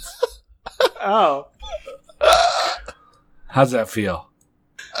 good ones. Ow! How's that feel?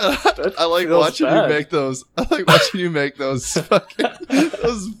 I like feels watching bad. you make those. I like watching you make those fucking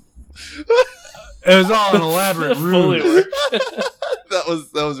those. It was all an elaborate Fully ruse. worked.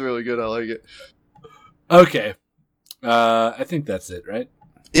 that was really good. I like it. Okay. I think that's it, right?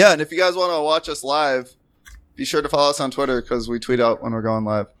 Yeah, and if you guys want to watch us live, be sure to follow us on Twitter because we tweet out when we're going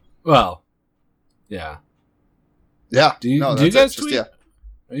live. Well, yeah. Yeah. Do you that's guys it. Just, tweet? yeah.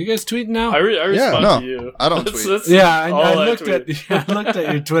 Are you guys tweeting now? I respond no, to you. I don't That's- tweet. that's Yeah, all I looked tweet. at I looked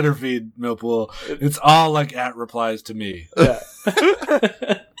at your Twitter feed, Millpool. It's all like at replies to me. Yeah.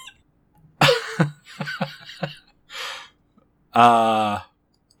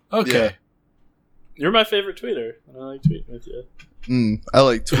 Okay. Yeah. You're my favorite tweeter, and I like tweeting with you. I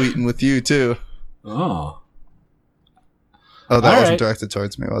like tweeting with you too. Oh. Oh, that All wasn't right. directed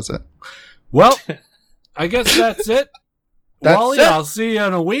towards me, was it? Well, I guess that's it. That's Wally, it. I'll see you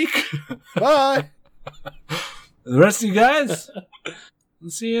in a week. Bye. The rest of you guys, I'll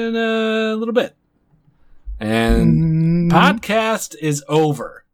see you in a little bit. And podcast is over.